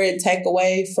remarks for it. Take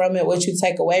away from it what you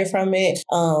take away from it.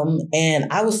 And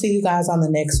I will see you guys on the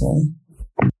next one.